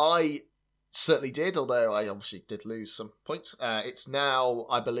 I certainly did, although I obviously did lose some points. It's now,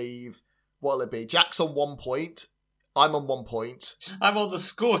 I believe, what will it be? Jack's on 1 point. I'm on 1 point. I'm on the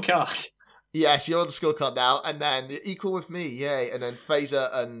scorecard. Yes, you're on the scorecard now, and then you're equal with me, yay. And then Fraser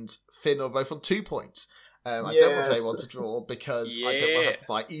and Finn are both on 2 points. I don't want anyone to draw because I don't want to have to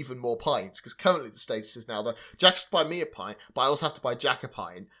buy even more pints, because currently the status is now that Jack has to buy me a pint, but I also have to buy Jack a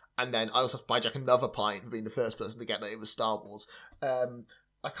pint, and then I also have to buy Jack another pint for being the first person to get that it was Star Wars. I'm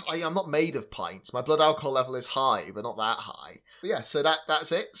not made of pints. My blood alcohol level is high, but not that high. But yeah, so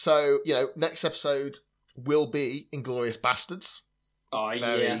that's it. So, next episode will be Inglourious Bastards. Oh,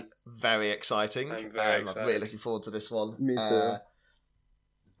 Very exciting. I'm very excited. I'm really looking forward to this one. Me too.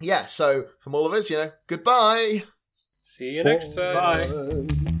 So from all of us, goodbye. See you next time.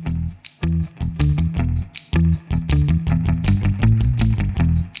 Bye.